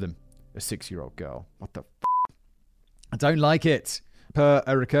 One of them, a 6-year-old girl. What the I don't like it. Per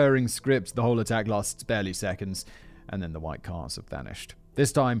a recurring script, the whole attack lasts barely seconds, and then the white cars have vanished.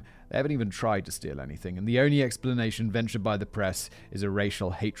 This time, they haven't even tried to steal anything, and the only explanation ventured by the press is a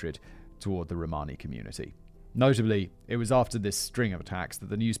racial hatred toward the Romani community. Notably, it was after this string of attacks that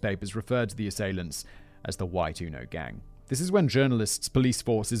the newspapers referred to the assailants as the White Uno Gang. This is when journalists, police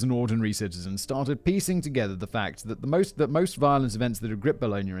forces, and ordinary citizens started piecing together the fact that most violent events that had gripped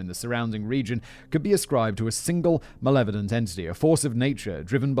Bologna and the surrounding region could be ascribed to a single malevolent entity, a force of nature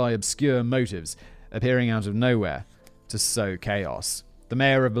driven by obscure motives, appearing out of nowhere to sow chaos. The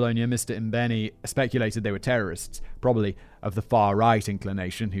mayor of Bologna, Mr. Imbeni, speculated they were terrorists, probably of the far-right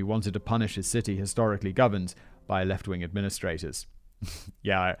inclination, who wanted to punish his city historically governed by left-wing administrators.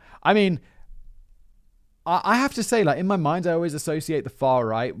 Yeah, I mean, I have to say, like, in my mind, I always associate the far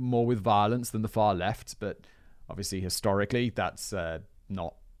right more with violence than the far left, but obviously historically that's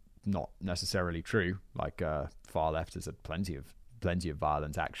not necessarily true. Like, far left has had plenty of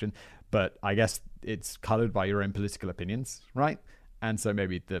violent action, but I guess it's colored by your own political opinions, right? And so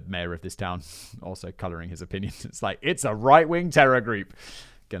maybe the mayor of this town also coloring his opinions. It's like, it's a right-wing terror group.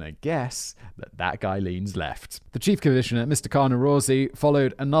 Gonna guess that guy leans left. The chief commissioner, Mr. Carnarossi,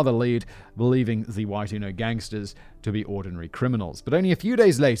 followed another lead, believing the White Uno gangsters to be ordinary criminals. But only a few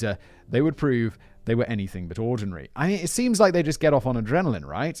days later, they would prove they were anything but ordinary. I mean, it seems like they just get off on adrenaline,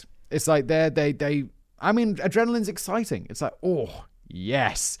 right? It's like adrenaline's exciting. It's like, oh,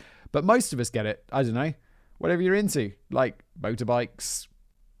 yes. But most of us get it, I don't know, whatever you're into, like motorbikes,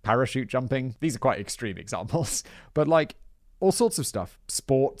 parachute jumping. These are quite extreme examples, but like all sorts of stuff.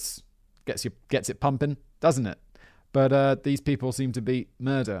 Sports gets it pumping, doesn't it? But these people seem to be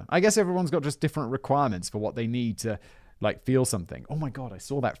murder. I guess everyone's got just different requirements for what they need to like feel something. Oh my God, I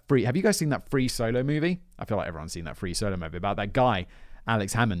saw that Have you guys seen that Free Solo movie? I feel like everyone's seen that Free Solo movie about that guy,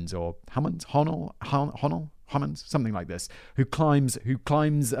 Alex Hammond, something like this, who climbs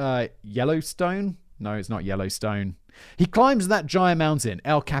Yellowstone. No, it's not Yellowstone. He climbs that giant mountain,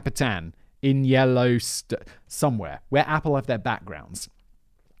 El Capitan, in Yellowstone, somewhere where Apple have their backgrounds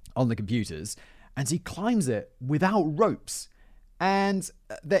on the computers, and he climbs it without ropes. And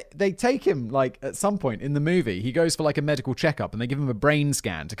they take him, like, at some point in the movie, he goes for like a medical checkup, and they give him a brain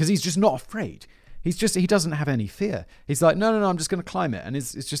scan because he's just not afraid. He doesn't have any fear. He's like, no, I'm just going to climb it, and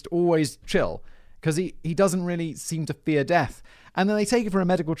it's just always chill because he doesn't really seem to fear death. And then they take it for a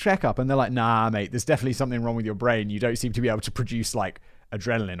medical checkup, and they're like, nah, mate, there's definitely something wrong with your brain. You don't seem to be able to produce like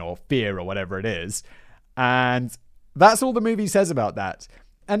adrenaline or fear or whatever it is. And that's all the movie says about that.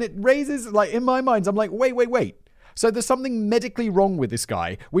 And it raises, like, in my mind, I'm like, wait. So there's something medically wrong with this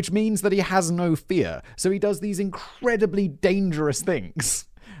guy, which means that he has no fear. So he does these incredibly dangerous things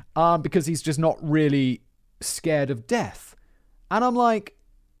because he's just not really scared of death. And I'm like,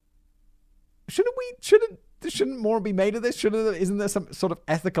 shouldn't more be made of this? Isn't there some sort of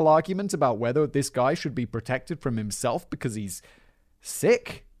ethical argument about whether this guy should be protected from himself because he's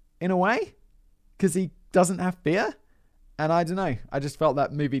sick in a way? Because he doesn't have fear? And I don't know. I just felt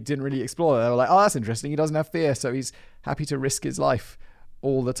that movie didn't really explore it. They were like, oh, that's interesting. He doesn't have fear, so he's happy to risk his life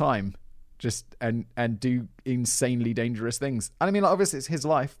all the time. Just and do insanely dangerous things. And I mean, like, obviously it's his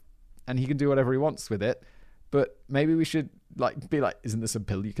life and he can do whatever he wants with it. But maybe we should be like, isn't there some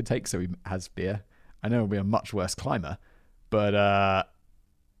pill you could take so he has fear? I know he'll be a much worse climber, but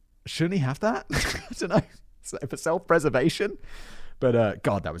shouldn't he have that? I don't know. For self-preservation? But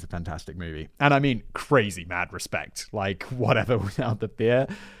God, that was a fantastic movie. And I mean, crazy mad respect. Like, whatever without the fear.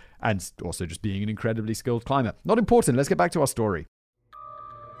 And also just being an incredibly skilled climber. Not important. Let's get back to our story.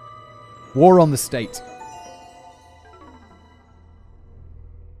 War on the State.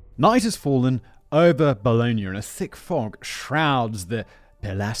 Night has fallen over Bologna and a thick fog shrouds the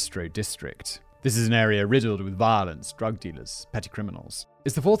Pilastro district. This is an area riddled with violence, drug dealers, petty criminals.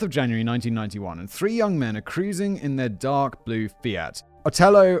 It's the 4th of January 1991, and 3 young men are cruising in their dark blue Fiat.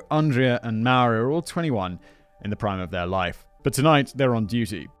 Otello, Andrea, and Mauro are all 21 in the prime of their life. But tonight, they're on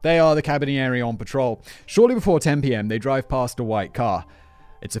duty. They are the Carabinieri on patrol. Shortly before 10 p.m., they drive past a white car.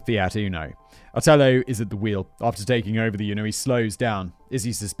 It's a Fiat Uno. Otello is at the wheel. After taking over the Uno, he slows down. Is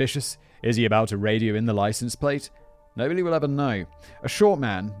he suspicious? Is he about to radio in the license plate? Nobody will ever know. A short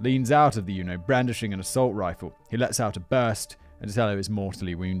man leans out of the Uno, brandishing an assault rifle. He lets out a burst, and Otello is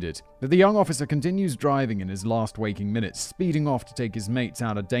mortally wounded. But the young officer continues driving in his last waking minutes, speeding off to take his mates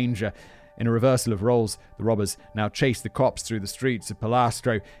out of danger. In a reversal of roles, the robbers now chase the cops through the streets of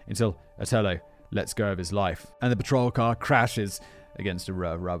Pilastro until Otello lets go of his life, and the patrol car crashes against a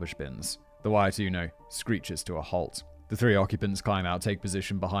row of rubbish bins. The white Uno screeches to a halt. The 3 occupants climb out, take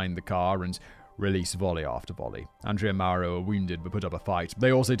position behind the car, and release volley after volley. Andrea and Mauro are wounded but put up a fight.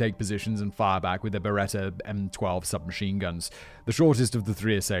 They also take positions and fire back with their Beretta M12 submachine guns. The shortest of the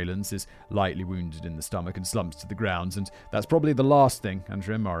three assailants is lightly wounded in the stomach and slumps to the ground, and that's probably the last thing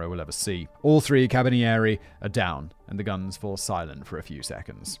Andrea and Mauro will ever see. All three Carabinieri are down, and the guns fall silent for a few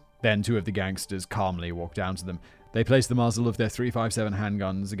seconds. Then two of the gangsters calmly walk down to them. They place the muzzle of their .357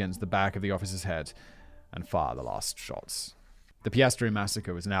 handguns against the back of the officer's head and fire the last shots. The Piastre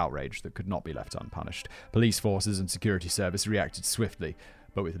massacre was an outrage that could not be left unpunished. Police forces and security service reacted swiftly,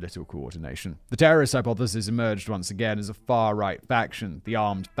 but with little coordination. The terrorist hypothesis emerged once again as a far-right faction. The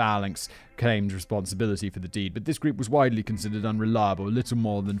armed phalanx claimed responsibility for the deed, but this group was widely considered unreliable, little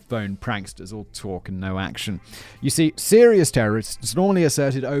more than phone pranksters, all talk and no action. You see, serious terrorists normally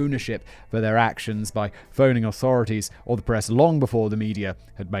asserted ownership for their actions by phoning authorities or the press long before the media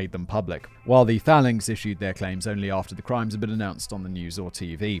had made them public, while the phalanx issued their claims only after the crimes had been announced on the news or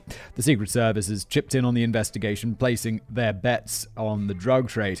TV. The Secret Services chipped in on the investigation, placing their bets on the drug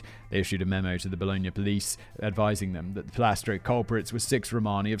trade. They issued a memo to the Bologna police advising them that the Piastre culprits were 6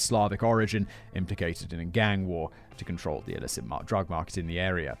 Romani of Slavic origin implicated in a gang war to control the illicit drug market in the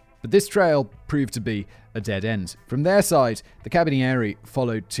area. But this trail proved to be a dead end. From their side, the Carabinieri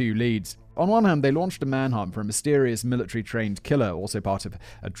followed 2 leads. On one hand, they launched a manhunt for a mysterious military-trained killer, also part of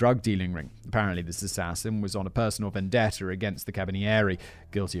a drug-dealing ring. Apparently, this assassin was on a personal vendetta against the Carabinieri,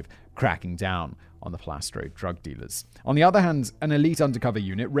 guilty of cracking down on the Piastre drug dealers. On the other hand, an elite undercover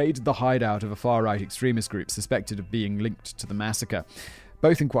unit raided the hideout of a far-right extremist group suspected of being linked to the massacre.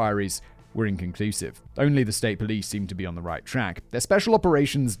 Both inquiries were inconclusive. Only the state police seemed to be on the right track. Their Special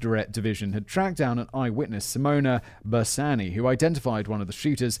Operations Division had tracked down an eyewitness, Simona Bersani, who identified one of the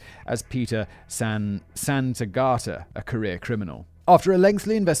shooters as Peter Santagata, a career criminal. After a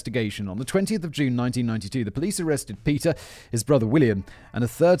lengthy investigation, on the 20th of June 1992, the police arrested Peter, his brother William, and a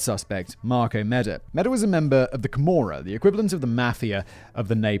third suspect, Marco Meda. Meda was a member of the Camorra, the equivalent of the mafia of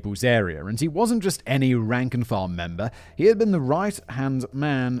the Naples area, and he wasn't just any rank-and-file member. He had been the right-hand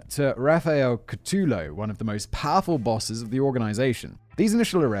man to Rafael Catulo, one of the most powerful bosses of the organization. These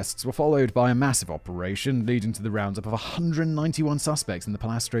initial arrests were followed by a massive operation, leading to the roundup of 191 suspects in the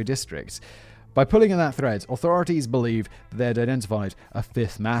Piastre district. By pulling in that thread, authorities believe that they had identified a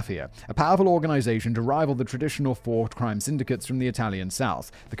 5th mafia, a powerful organization to rival the traditional 4 crime syndicates from the Italian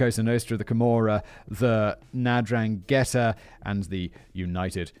south, the Cosa Nostra, the Camorra, the 'Ndrangheta, and the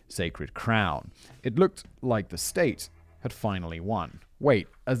United Sacred Crown. It looked like the state had finally won. Wait,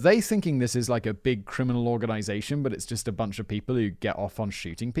 are they thinking this is like a big criminal organization, but it's just a bunch of people who get off on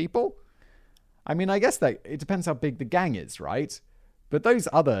shooting people? I mean, I guess it depends how big the gang is, right? But those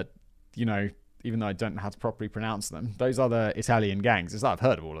other, even though I don't know how to properly pronounce them, those other Italian gangs, it's like I've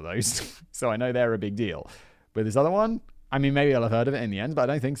heard of all of those, so I know they're a big deal. But this other one, I mean, maybe I'll have heard of it in the end, but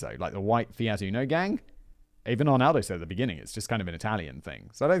I don't think so. Like the white Fiat Uno gang, even Arnaldo said at the beginning, it's just kind of an Italian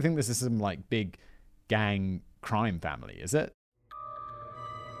thing. So I don't think this is some like big gang crime family, is it?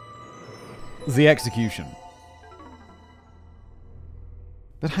 The execution.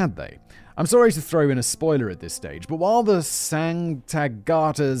 But had they? I'm sorry to throw in a spoiler at this stage, but while the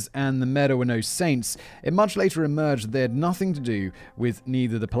Santagatas and the Meda were no saints, it much later emerged that they had nothing to do with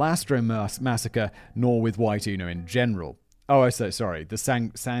neither the Piastre massacre nor with White Uno in general. Oh, sorry, the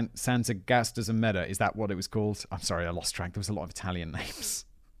Santagatas and Meda, is that what it was called? I'm sorry, I lost track. There was a lot of Italian names.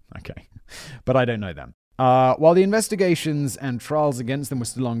 Okay, but I don't know them. While the investigations and trials against them were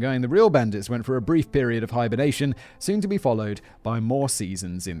still ongoing, the real bandits went for a brief period of hibernation, soon to be followed by more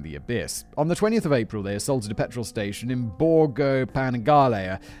seasons in the abyss. On the 20th of April, they assaulted a petrol station in Borgo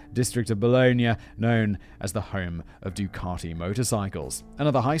Panigale, district of Bologna, known as the home of Ducati motorcycles.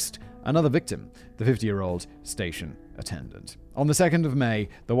 Another heist, another victim, the 50-year-old station attendant. On the 2nd of May,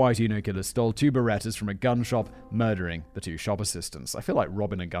 the White Uno killer stole 2 Berettas from a gun shop, murdering the 2 shop assistants. I feel like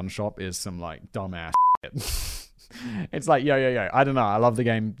robbing a gun shop is some dumbass It's like, yo. I don't know. I love the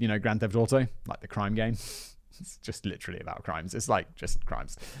game, Grand Theft Auto, like the crime game. It's just literally about crimes. It's like just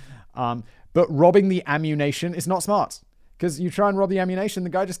crimes. But robbing the ammunition is not smart. Because you try and rob the ammunition, the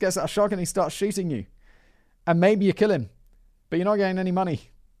guy just gets out a shotgun and he starts shooting you. And maybe you kill him. But you're not getting any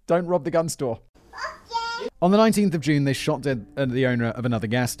money. Don't rob the gun store. On the 19th of June, they shot dead the owner of another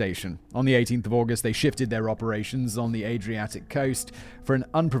gas station. On the 18th of August, they shifted their operations on the Adriatic coast for an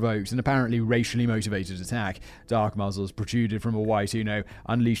unprovoked and apparently racially motivated attack. Dark muzzles protruded from a White Uno,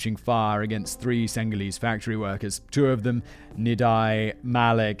 unleashing fire against 3 Senegalese factory workers. 2 of them, Nidai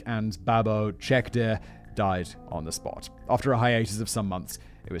Malik and Babo Chekder, died on the spot. After a hiatus of some months,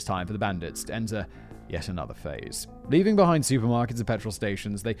 it was time for the bandits to enter yet another phase. Leaving behind supermarkets and petrol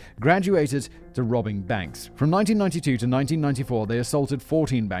stations, they graduated to robbing banks. From 1992 to 1994, they assaulted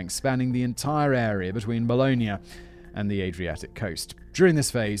 14 banks spanning the entire area between Bologna and the Adriatic coast. During this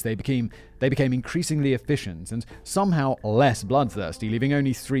phase, they became increasingly efficient and somehow less bloodthirsty, leaving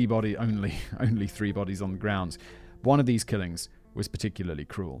only three bodies on the ground. One of these killings was particularly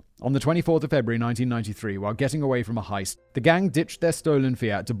cruel. On the 24th of February 1993, while getting away from a heist, the gang ditched their stolen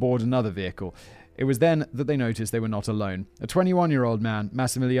Fiat to board another vehicle. It was then that they noticed they were not alone. A 21-year-old man,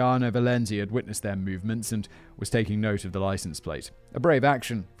 Massimiliano Valenti, had witnessed their movements and was taking note of the license plate. A brave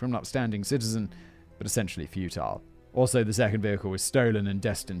action from an upstanding citizen, but essentially futile. Also, the second vehicle was stolen and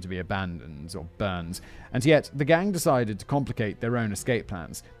destined to be abandoned or burned. And yet, the gang decided to complicate their own escape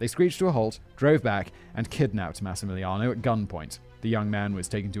plans. They screeched to a halt, drove back, and kidnapped Massimiliano at gunpoint. The young man was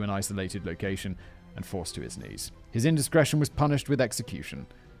taken to an isolated location and forced to his knees. His indiscretion was punished with execution,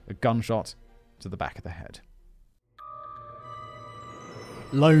 a gunshot to the back of the head.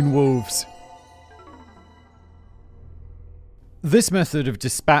 Lone wolves. This method of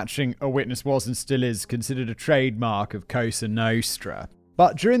dispatching a witness was and still is considered a trademark of Cosa Nostra.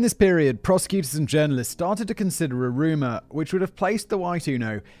 But during this period, prosecutors and journalists started to consider a rumour which would have placed the White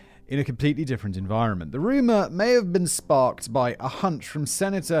Uno in a completely different environment. The rumour may have been sparked by a hunch from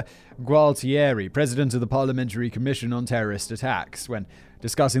Senator Gualtieri, president of the Parliamentary Commission on Terrorist Attacks. When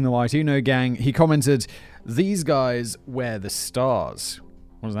discussing the White Uno gang, he commented, "These guys wear the stars."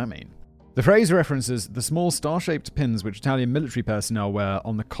 What does that mean? The phrase references the small star-shaped pins which Italian military personnel wear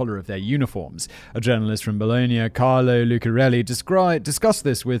on the collar of their uniforms. A journalist from Bologna, Carlo Lucarelli, discussed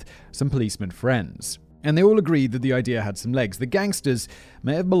this with some policeman friends, and they all agreed that the idea had some legs. The gangsters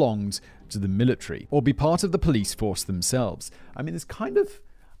may have belonged to the military, or be part of the police force themselves. I mean, it's kind of...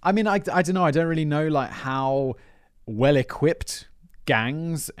 I don't know. I don't really know how well-equipped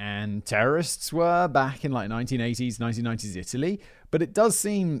gangs and terrorists were back in 1980s Italy, but it does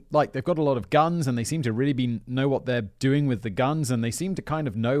seem like they've got a lot of guns and they seem to really know what they're doing with the guns, and they seem to kind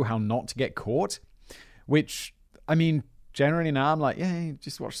of know how not to get caught, which, I mean, generally now I'm like, yeah,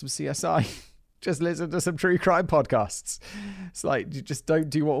 just watch some CSI. Just listen to some true crime podcasts. It's like, you just don't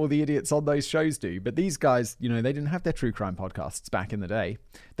do what all the idiots on those shows do. But these guys, they didn't have their true crime podcasts back in the day.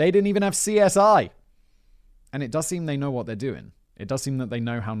 They didn't even have CSI. And it does seem they know what they're doing. It does seem that they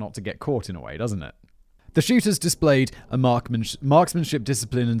know how not to get caught in a way, doesn't it? The shooters displayed a marksmanship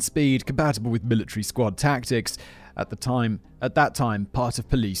discipline and speed compatible with military squad tactics, at that time part of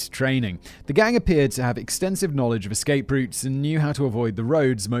police training. The gang appeared to have extensive knowledge of escape routes and knew how to avoid the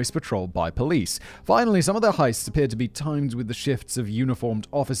roads most patrolled by police. Finally, some of their heists appeared to be timed with the shifts of uniformed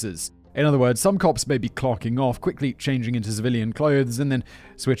officers. In other words, some cops may be clocking off, quickly changing into civilian clothes, and then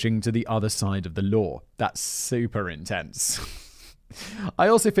switching to the other side of the law. That's super intense. I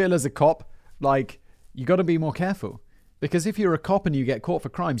also feel as a cop, you got to be more careful. Because if you're a cop and you get caught for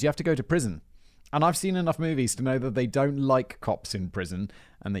crimes, you have to go to prison. And I've seen enough movies to know that they don't like cops in prison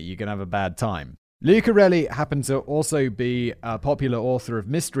and that you can have a bad time. Lucarelli happened to also be a popular author of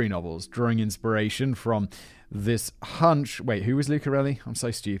mystery novels, drawing inspiration from this hunch. Wait, who was Lucarelli? I'm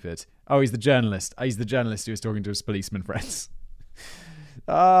so stupid. Oh, he's the journalist. He's the journalist who was talking to his policeman friends.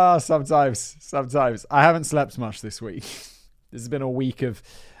 Sometimes. I haven't slept much this week. This has been a week of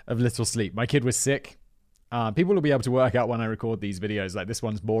little sleep. My kid was sick. People will be able to work out when I record these videos. Like, this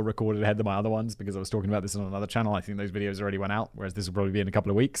one's more recorded ahead than my other ones because I was talking about this on another channel. I think those videos already went out, whereas this will probably be in a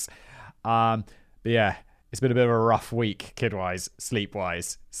couple of weeks. But yeah, it's been a bit of a rough week, kid-wise,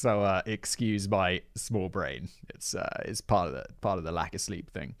 sleep-wise. So excuse my small brain. It's part of the lack of sleep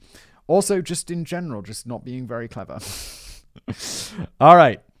thing. Also, just in general, just not being very clever. All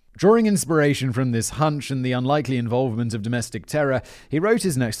right. Drawing inspiration from this hunch and the unlikely involvement of domestic terror, he wrote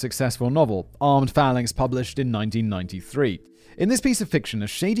his next successful novel, Armed Phalanx, published in 1993. In this piece of fiction, a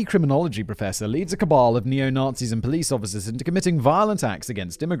shady criminology professor leads a cabal of neo-Nazis and police officers into committing violent acts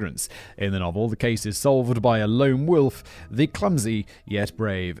against immigrants. In the novel, the case is solved by a lone wolf, the clumsy yet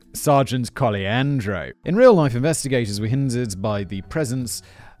brave Sergeant Colleandro. In real life, investigators were hindered by the presence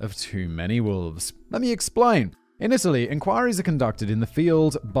of too many wolves. Let me explain. In Italy, inquiries are conducted in the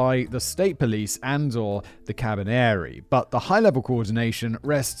field by the state police and/or the Carabinieri, but the high-level coordination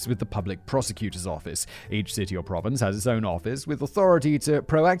rests with the public prosecutor's office. Each city or province has its own office with authority to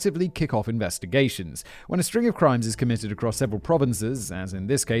proactively kick off investigations. When a string of crimes is committed across several provinces, as in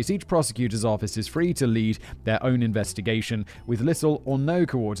this case, each prosecutor's office is free to lead their own investigation with little or no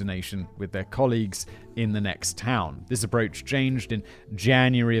coordination with their colleagues in the next town. This approach changed in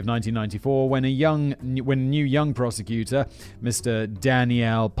January of 1994 when a new young young prosecutor, Mr.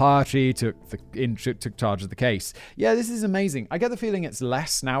 Daniel Paci, took charge of the case. Yeah, this is amazing. I get the feeling it's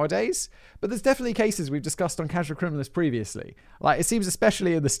less nowadays, but there's definitely cases we've discussed on Casual Criminalist previously. Like, it seems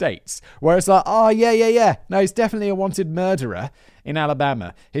especially in the States, where it's like, oh, yeah. No, he's definitely a wanted murderer in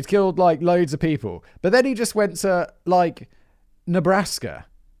Alabama. He'd killed, like, loads of people. But then he just went to, like, Nebraska.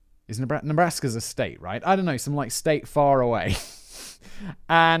 Nebraska's a state, right? I don't know, some, like, state far away.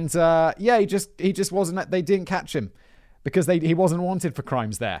 And, he just wasn't, they didn't catch him because he wasn't wanted for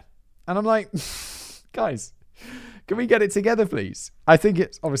crimes there. And I'm like, guys, can we get it together, please? I think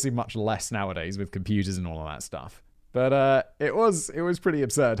it's obviously much less nowadays with computers and all of that stuff. But it was pretty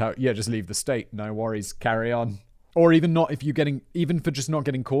absurd how, just leave the state, no worries, carry on. Or even not, even for just not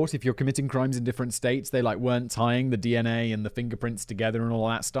getting caught, if you're committing crimes in different states, they like weren't tying the DNA and the fingerprints together and all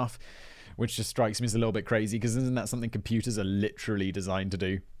that stuff, which just strikes me as a little bit crazy, because isn't that something computers are literally designed to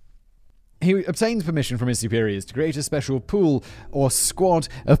do? He obtained permission from his superiors to create a special pool or squad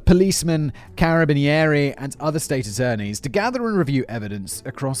of policemen, carabinieri, and other state attorneys to gather and review evidence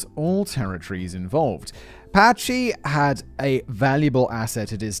across all territories involved. Paci had a valuable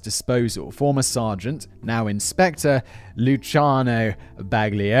asset at his disposal, former sergeant, now inspector, Luciano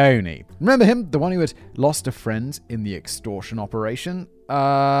Baglioni. Remember him? The one who had lost a friend in the extortion operation?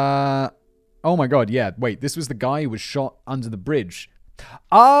 Oh my god, yeah. Wait, this was the guy who was shot under the bridge.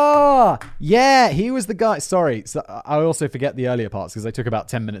 Ah, yeah, he was the guy. Sorry, so I also forget the earlier parts because I took about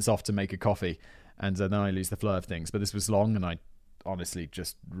 10 minutes off to make a coffee, and then I lose the flow of things. But this was long, and I honestly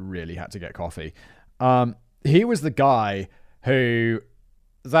just really had to get coffee. He was the guy who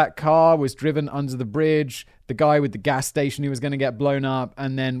that car was driven under the bridge, the guy with the gas station who was going to get blown up,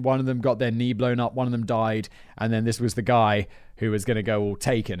 and then one of them got their knee blown up, one of them died, and then this was the guy who was going to go all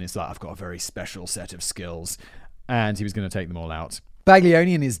taken. It's like, I've got a very special set of skills, and he was going to take them all out.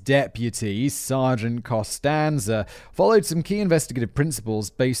 Baglioni and his deputy, Sergeant Costanza, followed some key investigative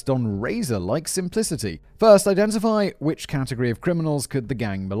principles based on razor-like simplicity. First, identify which category of criminals could the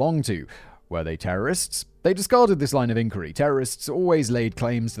gang belong to. Were they terrorists? They discarded this line of inquiry. Terrorists always laid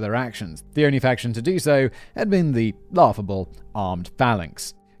claims to their actions. The only faction to do so had been the laughable armed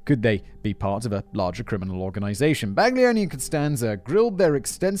phalanx. Could they be part of a larger criminal organization? Baglioni and Costanza grilled their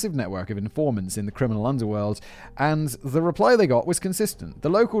extensive network of informants in the criminal underworld, and the reply they got was consistent. The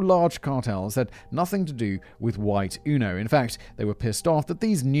local large cartels had nothing to do with White Uno. In fact, they were pissed off that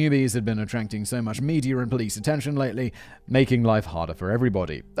these newbies had been attracting so much media and police attention lately, making life harder for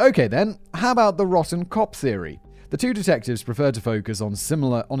everybody. Okay then, how about the rotten cop theory? The two detectives preferred to focus on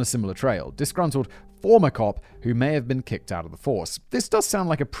a similar trail, disgruntled former cop who may have been kicked out of the force. This does sound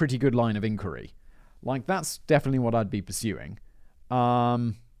like a pretty good line of inquiry. Like, that's definitely what I'd be pursuing. Yeah,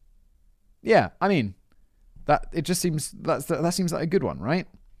 I mean, that seems like a good one, right?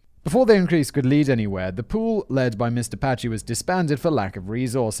 Before the increase could lead anywhere, the pool led by Mr. Paci was disbanded for lack of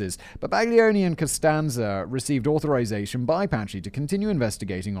resources, but Baglioni and Costanza received authorization by Paci to continue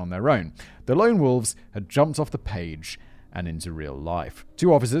investigating on their own. The lone wolves had jumped off the page and into real life.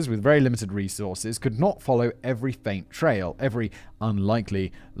 Two officers with very limited resources could not follow every faint trail, every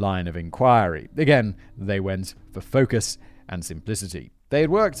unlikely line of inquiry. Again, they went for focus and simplicity. They had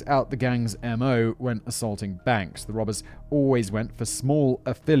worked out the gang's MO when assaulting banks. The robbers always went for small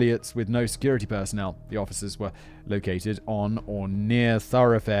affiliates with no security personnel. The officers were located on or near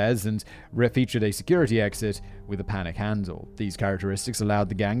thoroughfares and featured a security exit with a panic handle. These characteristics allowed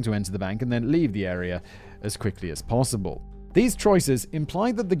the gang to enter the bank and then leave the area as quickly as possible. These choices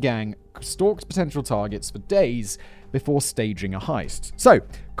implied that the gang stalked potential targets for days before staging a heist. So,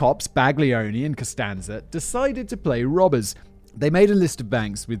 cops Baglioni and Costanza decided to play robbers. They made a list of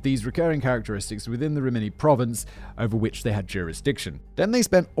banks with these recurring characteristics within the Rimini province over which they had jurisdiction. Then they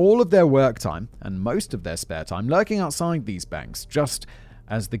spent all of their work time and most of their spare time lurking outside these banks, just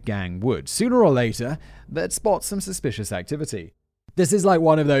as the gang would. Sooner or later, they'd spot some suspicious activity. This is like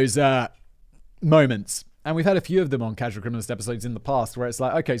one of those moments, and we've had a few of them on Casual Criminalist episodes in the past, where it's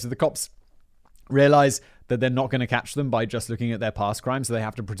like, okay, so the cops realize that they're not going to catch them by just looking at their past crimes, so they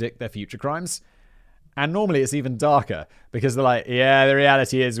have to predict their future crimes. And normally it's even darker, because they're like, yeah, the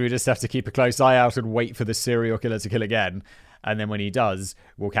reality is we just have to keep a close eye out and wait for the serial killer to kill again. And then when he does,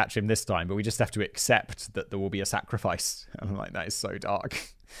 we'll catch him this time. But we just have to accept that there will be a sacrifice. And I'm like, that is so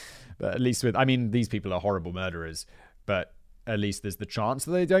dark. But at least these people are horrible murderers. But at least there's the chance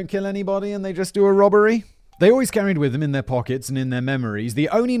that they don't kill anybody and they just do a robbery. They always carried with them in their pockets and in their memories the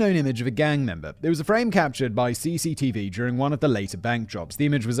only known image of a gang member. There was a frame captured by CCTV during one of the later bank jobs. The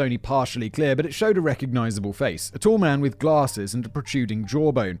image was only partially clear, but it showed a recognizable face. A tall man with glasses and a protruding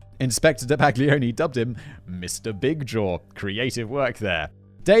jawbone. Inspector Baglioni dubbed him Mr. Big Jaw. Creative work there.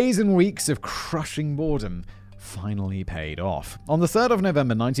 Days and weeks of crushing boredom finally paid off. On the 3rd of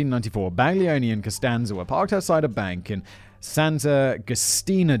November 1994, Baglioni and Costanza were parked outside a bank in Santa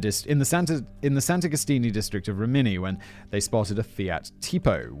Agustina in the Santa Agustina district of Rimini when they spotted a Fiat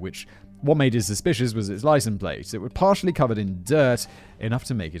Tipo, which what made it suspicious was its license plate. It was partially covered in dirt, enough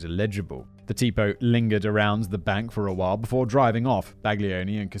to make it illegible. The Tipo lingered around the bank for a while before driving off.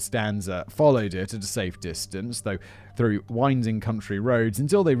 Baglioni and Costanza followed it at a safe distance, though through winding country roads,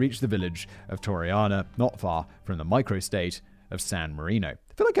 until they reached the village of Toriana, not far from the microstate of San Marino.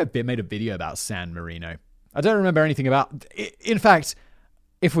 I feel like I made a video about San Marino. I don't remember anything about... In fact,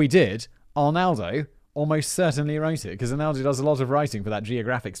 if we did, Arnaldo almost certainly wrote it, because Arnaldo does a lot of writing for that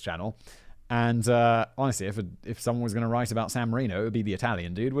Geographics channel. And honestly, if someone was going to write about San Marino, it would be the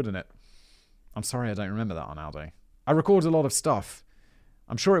Italian dude, wouldn't it? I'm sorry I don't remember that, Arnaldo. I recorded a lot of stuff.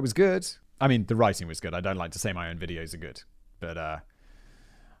 I'm sure it was good. I mean, the writing was good. I don't like to say my own videos are good. But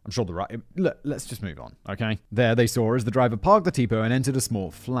I'm sure the writing... Look, let's just move on, okay? There they saw as the driver parked the Tipo and entered a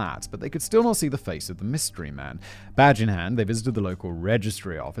small flat, but they could still not see the face of the mystery man. Badge in hand, they visited the local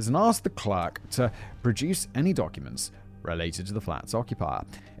registry office and asked the clerk to produce any documents related to the flat's occupier.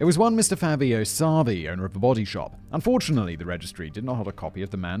 It was one Mr. Fabio Sarvi, owner of a body shop. Unfortunately, the registry did not hold a copy of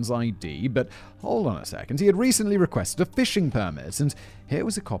the man's ID, but hold on a second, he had recently requested a fishing permit, and here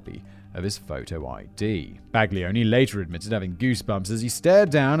was a copy of his photo ID. Baglioni later admitted having goosebumps as he stared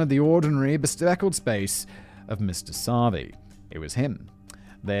down at the ordinary, bespectacled space of Mr. Sarvi. It was him.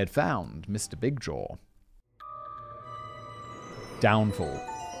 They had found Mr. Big Jaw. Downfall.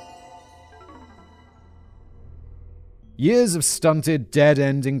 Years of stunted,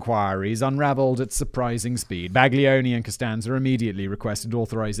 dead-end inquiries unraveled at surprising speed. Baglioni and Costanza immediately requested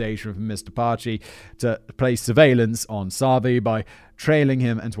authorization from Mr. Paci to place surveillance on Sarvi by trailing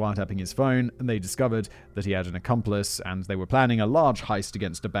him and wiretapping his phone, and they discovered that he had an accomplice, and they were planning a large heist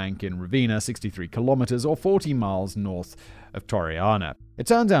against a bank in Ravenna, 63 kilometers or 40 miles north of Toriana. It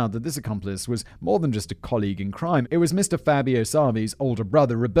turned out that this accomplice was more than just a colleague in crime. It was Mr. Fabio Sarvi's older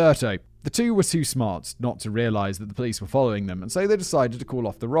brother, Roberto. The two were too smart not to realize that the police were following them, and so they decided to call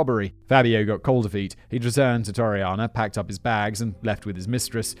off the robbery. Fabio got cold feet. He'd returned to Toriana, packed up his bags, and left with his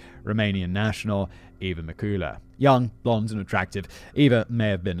mistress, Romanian national Eva Mikula. Young, blonde, and attractive, Eva may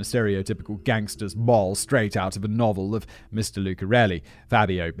have been a stereotypical gangster's moll straight out of a novel of Mr. Lucarelli.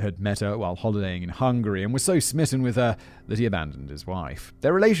 Fabio had met her while holidaying in Hungary and was so smitten with her that he abandoned his wife.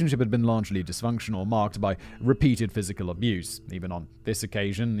 Their relationship had been largely dysfunctional, marked by repeated physical abuse. Even on this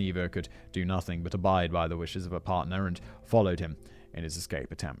occasion, Eva could do nothing but abide by the wishes of her partner and followed him in his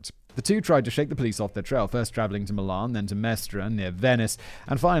escape attempt. The two tried to shake the police off their trail, first traveling to Milan, then to Mestre, near Venice,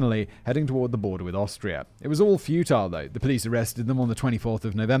 and finally heading toward the border with Austria. It was all futile, though. The police arrested them on the 24th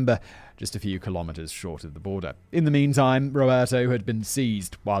of November, just a few kilometers short of the border. In the meantime, Roberto had been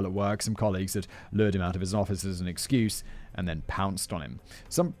seized. While at work, some colleagues had lured him out of his office as an excuse, and then pounced on him.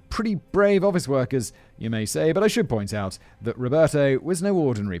 Some pretty brave office workers, you may say, but I should point out that Roberto was no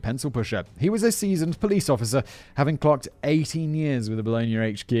ordinary pencil pusher. He was a seasoned police officer, having clocked 18 years with the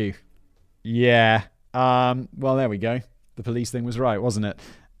Bologna HQ. Yeah, well, there we go. The police thing was right, wasn't it?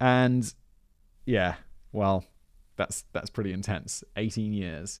 And, yeah, well, that's pretty intense. 18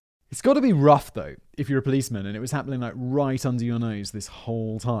 years. It's got to be rough, though, if you're a policeman and it was happening like right under your nose this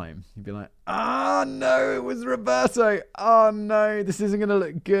whole time. You'd be like, oh no, it was Roberto. Oh no, this isn't going to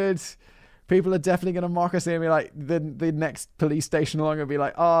look good. People are definitely going to mock us and be like, the next police station along will be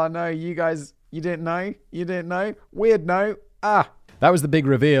like, oh no, you guys, you didn't know? You didn't know? Weird no. That was the big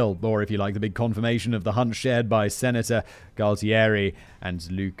reveal, or if you like, the big confirmation of the hunch shared by Senator Galtieri and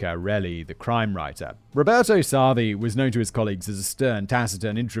Lucarelli, the crime writer. Roberto Sarvi was known to his colleagues as a stern,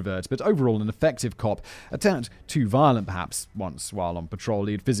 taciturn introvert, but overall an effective cop. A tad too violent, perhaps. Once, while on patrol,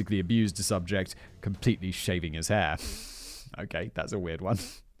 he had physically abused a subject, completely shaving his hair. Okay, that's a weird one.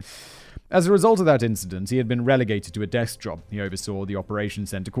 As a result of that incident, he had been relegated to a desk job. He oversaw the operations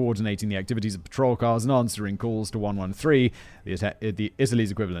center, coordinating the activities of patrol cars and answering calls to 113, the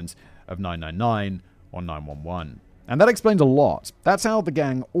Italy's equivalent of 999 or 911. And that explained a lot. That's how the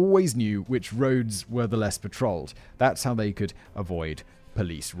gang always knew which roads were the less patrolled. That's how they could avoid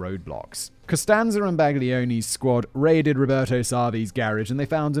police roadblocks. Costanza and Baglioni's squad raided Roberto Sarvi's garage and they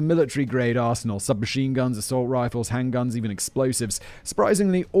found a military-grade arsenal, submachine guns, assault rifles, handguns, even explosives.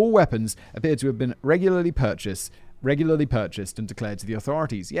 Surprisingly, all weapons appeared to have been regularly purchased and declared to the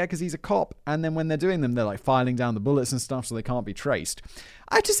authorities. Yeah, because he's a cop, and then when they're doing them, they're like filing down the bullets and stuff so they can't be traced.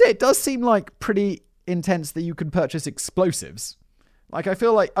 I have to say, it does seem like pretty intense that you can purchase explosives. Like, I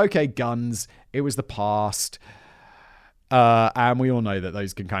feel like, okay, guns, it was the past. And we all know that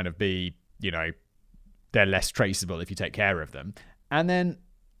those can kind of be, they're less traceable if you take care of them. And then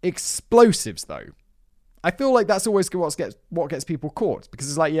explosives, though. I feel like that's always what gets people caught, because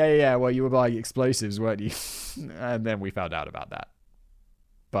it's like, yeah, well, you were buying explosives, weren't you? And then we found out about that.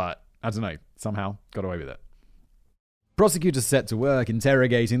 But I don't know, somehow got away with it. Prosecutors set to work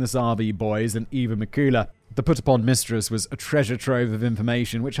interrogating the Sarvi boys and Eva Mikula. The put-upon mistress was a treasure trove of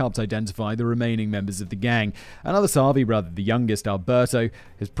information which helped identify the remaining members of the gang. Another Sarvi brother, the youngest, Alberto,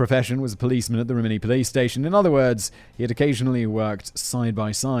 his profession was a policeman at the Rimini police station. In other words, he had occasionally worked side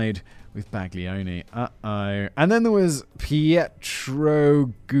by side with Baglioni. And then there was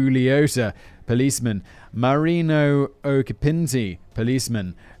Pietro Gugliotta, policeman, Marino Occhipinti,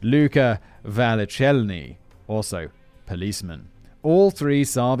 policeman, Luca Vallicelli, also policeman. All three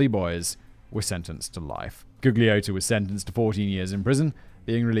Sarvi boys were sentenced to life. Gugliotta was sentenced to 14 years in prison,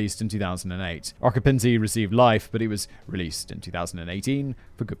 being released in 2008. Occhipinti received life, but he was released in 2018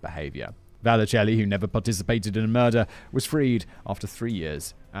 for good behavior. Vallicelli, who never participated in a murder, was freed after 3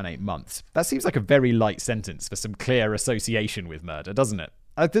 years and 8 months. That seems like a very light sentence for some clear association with murder, doesn't it?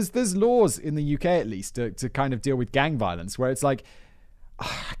 There's laws in the UK, at least, to kind of deal with gang violence, where it's like,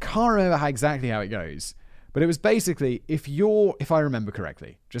 I can't remember exactly how it goes, but it was basically, if I remember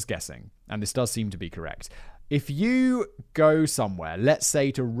correctly, just guessing, and this does seem to be correct, if you go somewhere, let's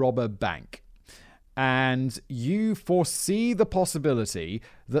say to rob a bank, and you foresee the possibility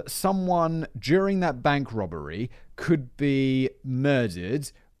that someone during that bank robbery could be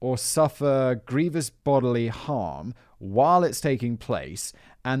murdered or suffer grievous bodily harm while it's taking place,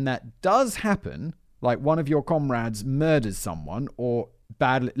 and that does happen, like one of your comrades murders someone, or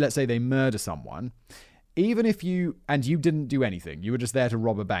let's say they murder someone, even if you didn't do anything, you were just there to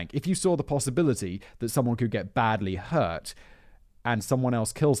rob a bank, if you saw the possibility that someone could get badly hurt and someone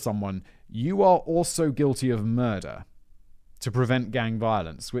else kills someone, you are also guilty of murder to prevent gang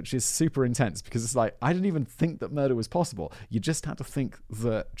violence, which is super intense, because it's like, I didn't even think that murder was possible. You just had to think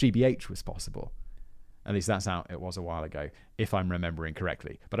that GBH was possible. At least that's how it was a while ago, if I'm remembering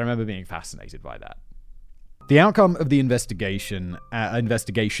correctly. But I remember being fascinated by that. The outcome of the investigations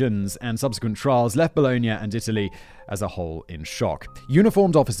and subsequent trials left Bologna and Italy as a whole in shock.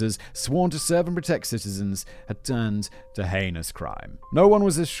 Uniformed officers sworn to serve and protect citizens had turned to heinous crime. No one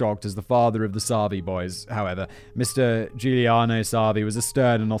was as shocked as the father of the Sarvi boys, however. Mr. Giuliano Sarvi was a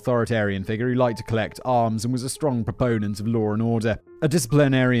stern and authoritarian figure who liked to collect arms and was a strong proponent of law and order. A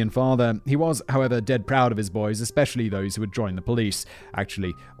disciplinarian father, he was, however, dead proud of his boys, especially those who had joined the police.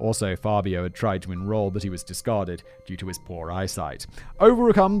 Actually, also Fabio had tried to enroll, but he was discarded due to his poor eyesight.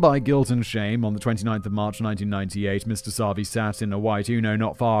 Overcome by guilt and shame, on the 29th of March 1998, Mr. Sarvi sat in a white Uno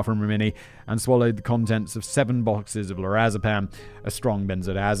not far from Rimini and swallowed the contents of 7 boxes of lorazepam, a strong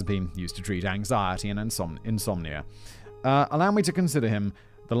benzodiazepine used to treat anxiety and insomnia. Allow me to consider him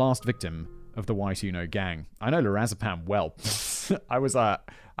the last victim of the White Uno gang. I know lorazepam well.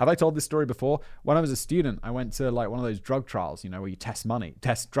 Have I told this story before? When I was a student, I went to like one of those drug trials, where you test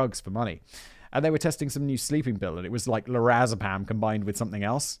drugs for money. And they were testing some new sleeping pill, and it was like lorazepam combined with something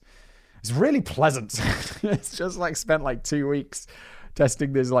else. It's really pleasant. It's just like spent like 2 weeks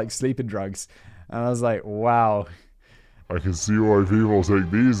testing this like sleeping drugs. And I was like, wow. I can see why people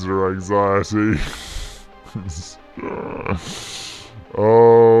take these for anxiety.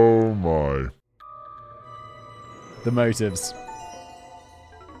 Oh my. The motives.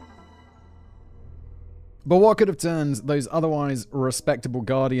 But what could have turned those otherwise respectable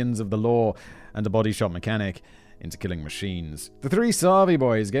guardians of the law and a body shop mechanic into killing machines? The 3 Sarvi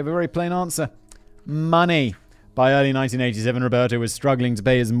boys gave a very plain answer. Money. By early 1987, Roberto was struggling to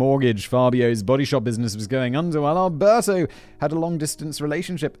pay his mortgage. Fabio's body shop business was going under, while Alberto had a long-distance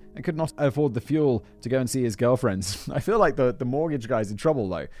relationship and could not afford the fuel to go and see his girlfriends. I feel like the mortgage guy's in trouble,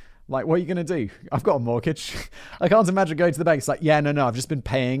 though. Like, what are you going to do? I've got a mortgage. I can't imagine going to the bank. It's like, yeah, no, I've just been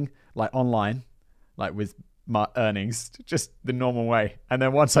paying, like, online, like, with my earnings, just the normal way. And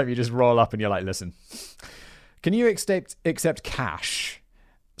then one time you just roll up and you're like, listen, can you accept cash?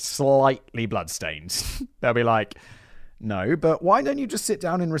 Slightly bloodstained. They'll be like, no, but why don't you just sit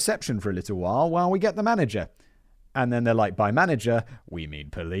down in reception for a little while we get the manager? And then they're like, by manager, we mean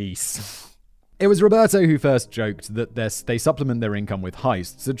police. It was Roberto who first joked that they supplement their income with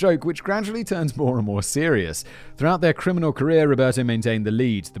heists, a joke which gradually turns more and more serious. Throughout their criminal career, Roberto maintained the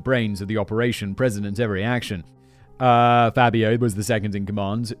lead, the brains of the operation, present at every action. Fabio was the second in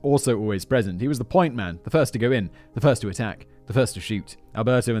command, also always present. He was the point man, the first to go in, the first to attack, the first to shoot.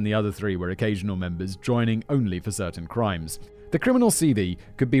 Alberto and the other 3 were occasional members, joining only for certain crimes. The criminal CV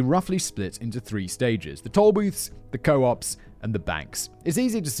could be roughly split into 3 stages: the toll booths, the co-ops, and the banks. It's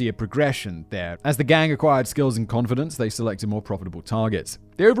easy to see a progression there. As the gang acquired skills and confidence, they selected more profitable targets.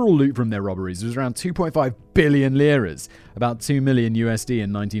 The overall loot from their robberies was around 2.5 billion liras, about $2 million USD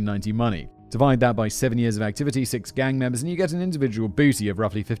in 1990 money. Divide that by 7 years of activity, 6 gang members, and you get an individual booty of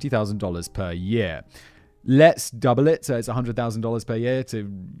roughly $50,000 per year. Let's double it so it's $100,000 per year to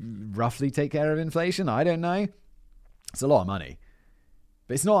roughly take care of inflation. I don't know. It's a lot of money.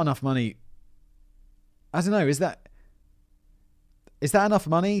 But it's not enough money. I don't know. Is that enough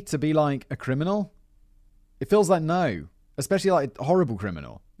money to be like a criminal? It feels like no. Especially like a horrible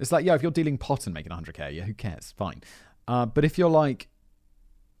criminal. It's like, if you're dealing pot and making 100K, yeah, who cares? Fine. But if you're like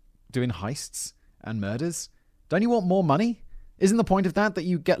doing heists and murders, don't you want more money? Isn't the point of that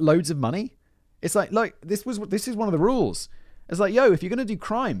you get loads of money? It's like, look, this is one of the rules. It's like, if you're going to do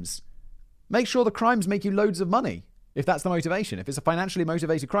crimes, make sure the crimes make you loads of money. If that's the motivation. If it's a financially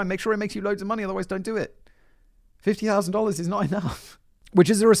motivated crime, make sure it makes you loads of money. Otherwise, don't do it. $50,000 is not enough. Which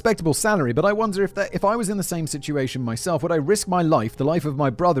is a respectable salary, but I wonder if I was in the same situation myself, would I risk my life, the life of my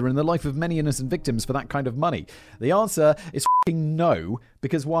brother, and the life of many innocent victims for that kind of money? The answer is f***ing no,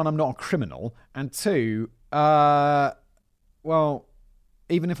 because 1, I'm not a criminal, and 2,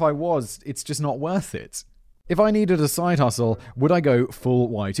 even if I was, it's just not worth it. If I needed a side hustle, would I go full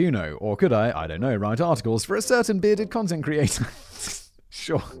White Uno? Or could I don't know, write articles for a certain bearded content creator?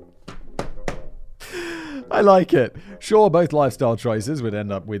 Sure. I like it. Sure, both lifestyle choices would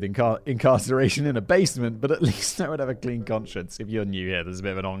end up with incarceration in a basement, but at least I would have a clean conscience. If you're new here, there's a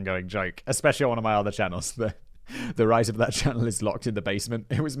bit of an ongoing joke, especially on one of my other channels. The writer of that channel is locked in the basement.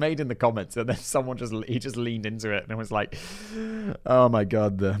 It was made in the comments, and then someone just leaned into it and was like, oh my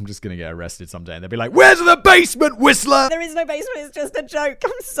god, I'm just going to get arrested someday. And they'll be like, where's the basement, Whistler? There is no basement, it's just a joke.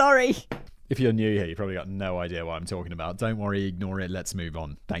 I'm sorry. If you're new here, you probably got no idea what I'm talking about. Don't worry, ignore it. Let's move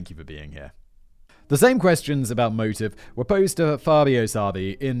on. Thank you for being here. The same questions about motive were posed to Fabio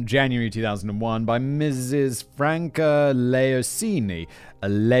Sarvi in January 2001 by Mrs. Franca Leosini, a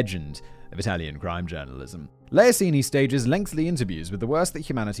legend of Italian crime journalism. Leosini stages lengthy interviews with the worst that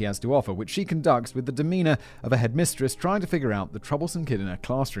humanity has to offer, which she conducts with the demeanor of a headmistress trying to figure out the troublesome kid in her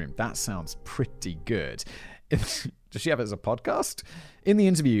classroom. That sounds pretty good. Does she have it as a podcast? In the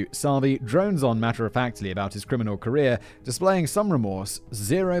interview, Sarvi drones on matter-of-factly about his criminal career, displaying some remorse,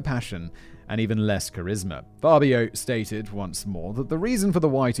 zero passion, and even less charisma. Fabio stated once more that the reason for the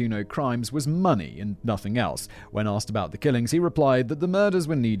White Uno crimes was money and nothing else. When asked about the killings, he replied that the murders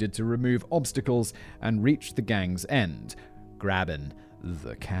were needed to remove obstacles and reach the gang's end, grabbing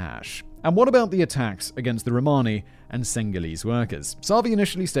the cash. And what about the attacks against the Romani and Senghalese workers? Sarvi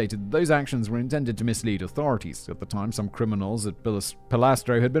initially stated that those actions were intended to mislead authorities. At the time, some criminals at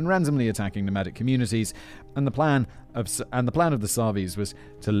Pilastro had been randomly attacking nomadic communities, and the plan of the Sarvis was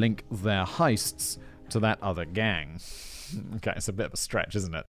to link their heists to that other gang. Okay, it's a bit of a stretch,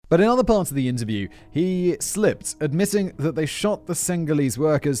 isn't it? But in other parts of the interview, he slipped, admitting that they shot the Senghalese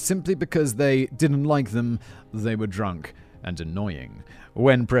workers simply because they didn't like them, they were drunk and annoying.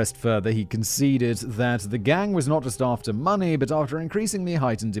 When pressed further, he conceded that the gang was not just after money, but after increasingly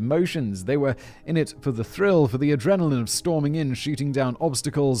heightened emotions. They were in it for the thrill, for the adrenaline of storming in, shooting down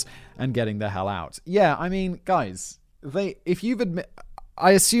obstacles, and getting the hell out. Yeah, I mean, guys, I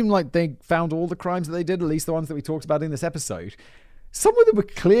assume like they found all the crimes that they did, at least the ones that we talked about in this episode. Some of them were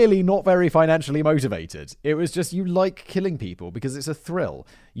clearly not very financially motivated. It was just, you like killing people because it's a thrill.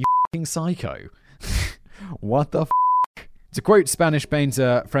 You f***ing psycho. What the f***? To quote Spanish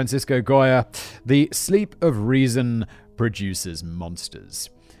painter Francisco Goya, the sleep of reason produces monsters.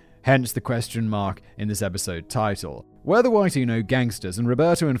 Hence the question mark in this episode title. Were the White Uno gangsters and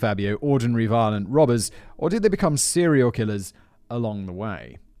Roberto and Fabio ordinary violent robbers, or did they become serial killers along the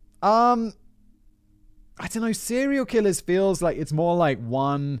way? I don't know, serial killers feels like it's more like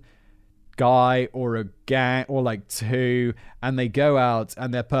one guy or a gang or like two, and they go out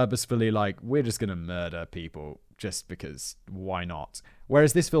and they're purposefully like, we're just going to murder people just because why not?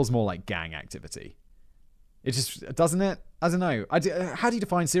 Whereas this feels more like gang activity. It just, doesn't it? I don't know. How do you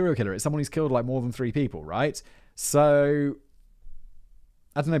define serial killer? It's someone who's killed like more than 3 people, right? So,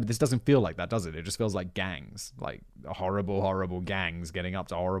 I don't know, but this doesn't feel like that, does it? It just feels like gangs. Like horrible, horrible gangs getting up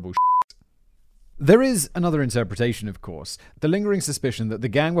to horrible shit. There is another interpretation, of course. The lingering suspicion that the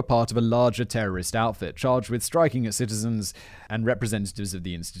gang were part of a larger terrorist outfit charged with striking at citizens and representatives of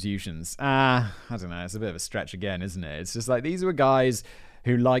the institutions. I don't know. It's a bit of a stretch again, isn't it? It's just like these were guys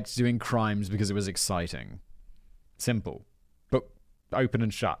who liked doing crimes because it was exciting. Simple. Book, open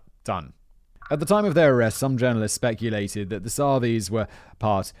and shut. Done. At the time of their arrest, some journalists speculated that the Sarvis were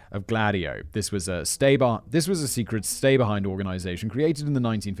part of Gladio. This was a secret stay-behind organization created in the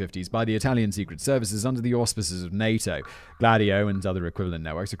 1950s by the Italian secret services under the auspices of NATO. Gladio and other equivalent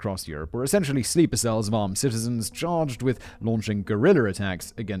networks across Europe were essentially sleeper cells of armed citizens charged with launching guerrilla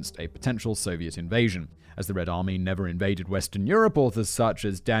attacks against a potential Soviet invasion. As the Red Army never invaded Western Europe, authors such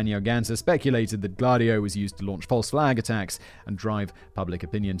as Daniel Ganser speculated that Gladio was used to launch false flag attacks and drive public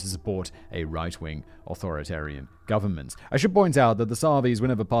opinion to support a right-wing authoritarian government. I should point out that the Sarvis were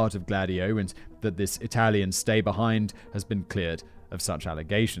never part of Gladio and that this Italian stay-behind has been cleared of such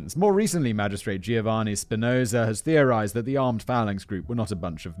allegations. More recently, Magistrate Giovanni Spinoza has theorized that the armed phalanx group were not a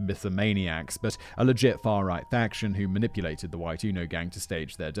bunch of mythomaniacs, but a legit far-right faction who manipulated the White Uno gang to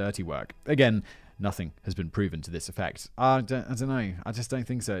stage their dirty work. Again, nothing has been proven to this effect. I don't know. I just don't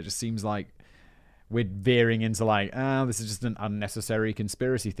think so. It just seems like we're veering into this is just an unnecessary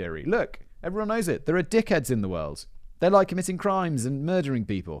conspiracy theory. Look, everyone knows it. There are dickheads in the world. They like committing crimes and murdering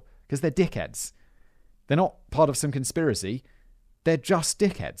people because they're dickheads. They're not part of some conspiracy. They're just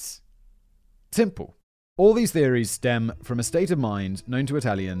dickheads. Simple. All these theories stem from a state of mind known to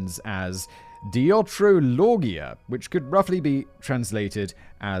Italians as dietrologia, which could roughly be translated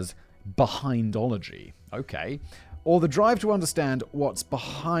as behindology. Okay. Or the drive to understand what's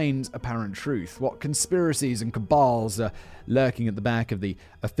behind apparent truth, what conspiracies and cabals are lurking at the back of the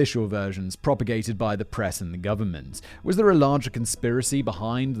official versions propagated by the press and the government. Was there a larger conspiracy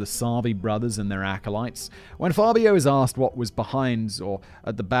behind the Sarvi brothers and their acolytes? When Fabio was asked what was behind or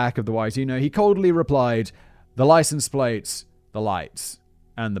at the back of the White Uno, he coldly replied, "The license plates, the lights,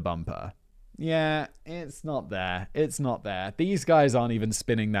 and the bumper." Yeah, it's not there. It's not there. These guys aren't even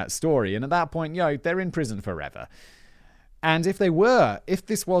spinning that story. And at that point, they're in prison forever. And if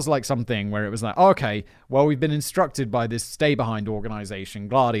this was like something where it was like, okay, well, we've been instructed by this stay-behind organization,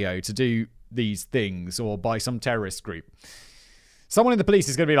 Gladio, to do these things, or by some terrorist group, someone in the police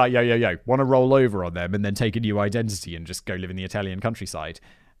is going to be like, yo, want to roll over on them and then take a new identity and just go live in the Italian countryside?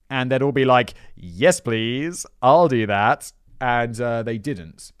 And they'd all be like, yes, please, I'll do that. And they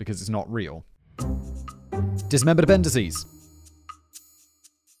didn't, because it's not real. Dismembered appendices.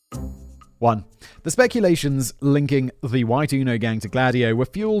 1. The speculations linking the White Uno gang to Gladio were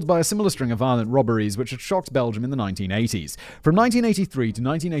fueled by a similar string of violent robberies which had shocked Belgium in the 1980s. From 1983 to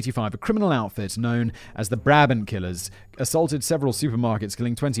 1985, a criminal outfit known as the Brabant Killers assaulted several supermarkets,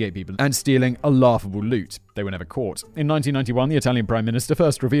 killing 28 people and stealing a laughable loot. They were never caught. In 1991, the Italian Prime Minister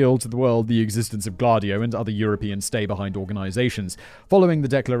first revealed to the world the existence of Gladio and other European stay-behind organizations. Following the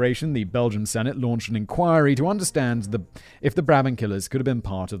declaration, the Belgian Senate launched an inquiry to understand if the Brabant Killers could have been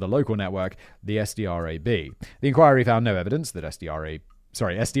part of the local network, the SDRAB. The inquiry found no evidence that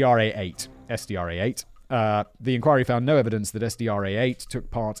SDRA8. The inquiry found no evidence that SDRA8 took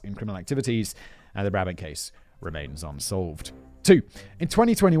part in criminal activities, and the Brabant case remains unsolved. 2. In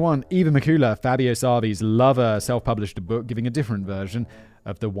 2021, Eva Mikula, Fabio Sarvi's lover, self-published a book giving a different version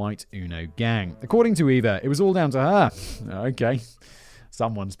of the White Uno gang. According to Eva, it was all down to her. Okay.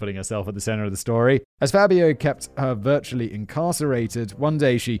 Someone's putting herself at the center of the story. As Fabio kept her virtually incarcerated, one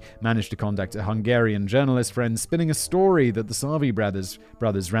day she managed to contact a Hungarian journalist friend, spinning a story that the Sarvi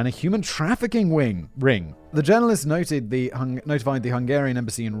brothers ran a human trafficking ring. The journalist notified the Hungarian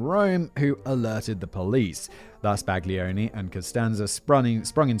embassy in Rome, who alerted the police. Thus, Baglioni and Costanza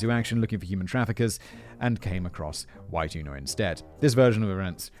sprung into action looking for human traffickers and came across White Uno instead. This version of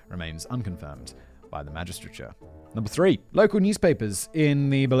events remains unconfirmed by the magistrature. Number 3. Local newspapers in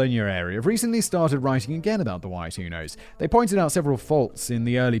the Bologna area have recently started writing again about the White Unos. They pointed out several faults in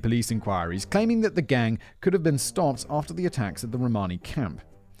the early police inquiries, claiming that the gang could have been stopped after the attacks at the Romani camp.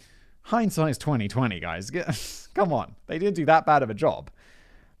 Hindsight's 2020, guys. Come on. They didn't do that bad of a job.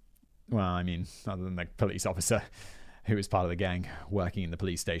 Well, I mean, other than the police officer who was part of the gang working in the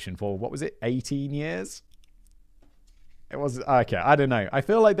police station for, 18 years? It was, okay, I don't know. I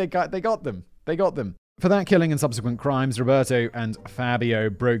feel like they got them. They got them. For that killing and subsequent crimes, Roberto and Fabio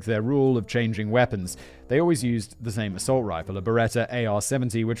broke their rule of changing weapons. They always used the same assault rifle, a Beretta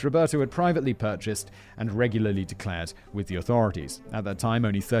AR-70, which Roberto had privately purchased and regularly declared with the authorities. At that time,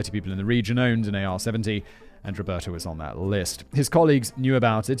 only 30 people in the region owned an AR-70, and Roberto was on that list. His colleagues knew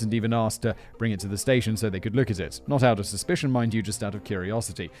about it and even asked to bring it to the station so they could look at it. Not out of suspicion, mind you, just out of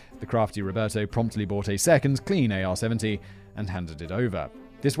curiosity. The crafty Roberto promptly bought a second, clean AR-70 and handed it over.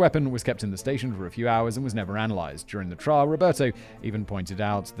 This weapon was kept in the station for a few hours and was never analyzed. During the trial, Roberto even pointed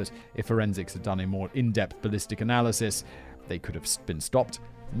out that if forensics had done a more in-depth ballistic analysis, they could have been stopped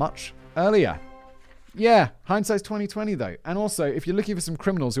much earlier. Yeah, hindsight's 2020 though. And also, if you're looking for some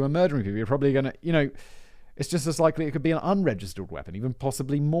criminals who are murdering people, you're probably going to, it's just as likely it could be an unregistered weapon, even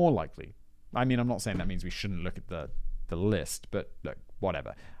possibly more likely. I mean, I'm not saying that means we shouldn't look at the list, but look,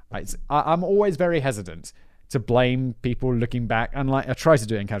 whatever. I'm always very hesitant to blame people looking back, and like I try to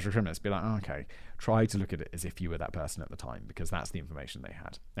do it in Casual Criminalist, be like, oh, okay, try to look at it as if you were that person at the time, because that's the information they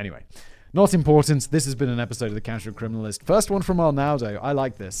had. Anyway, not important. This has been an episode of the Casual Criminalist. First one from Arnaldo. I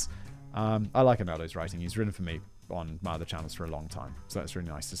like this. I like Arnaldo's writing. He's written for me on my other channels for a long time, so that's really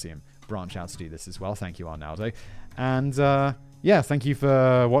nice to see him branch out to do this as well. Thank you, Arnaldo. And yeah, thank you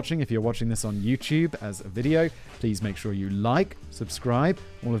for watching. If you're watching this on YouTube as a video, please make sure you like, subscribe,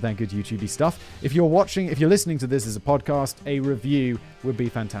 all of that good YouTubey stuff. If you're listening to this as a podcast, a review would be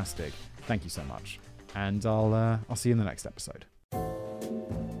fantastic. Thank you so much. And I'll see you in the next episode.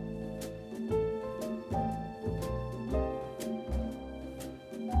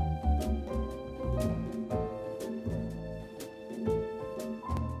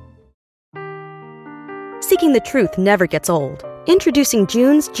 Seeking the truth never gets old. Introducing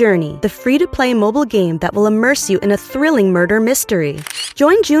June's Journey, the free-to-play mobile game that will immerse you in a thrilling murder mystery.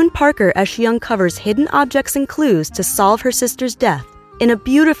 Join June Parker as she uncovers hidden objects and clues to solve her sister's death in a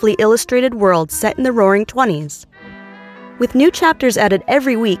beautifully illustrated world set in the Roaring '20s. With new chapters added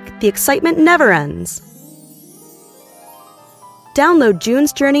every week, the excitement never ends. Download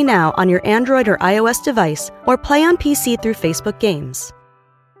June's Journey now on your Android or iOS device, or play on PC through Facebook Games.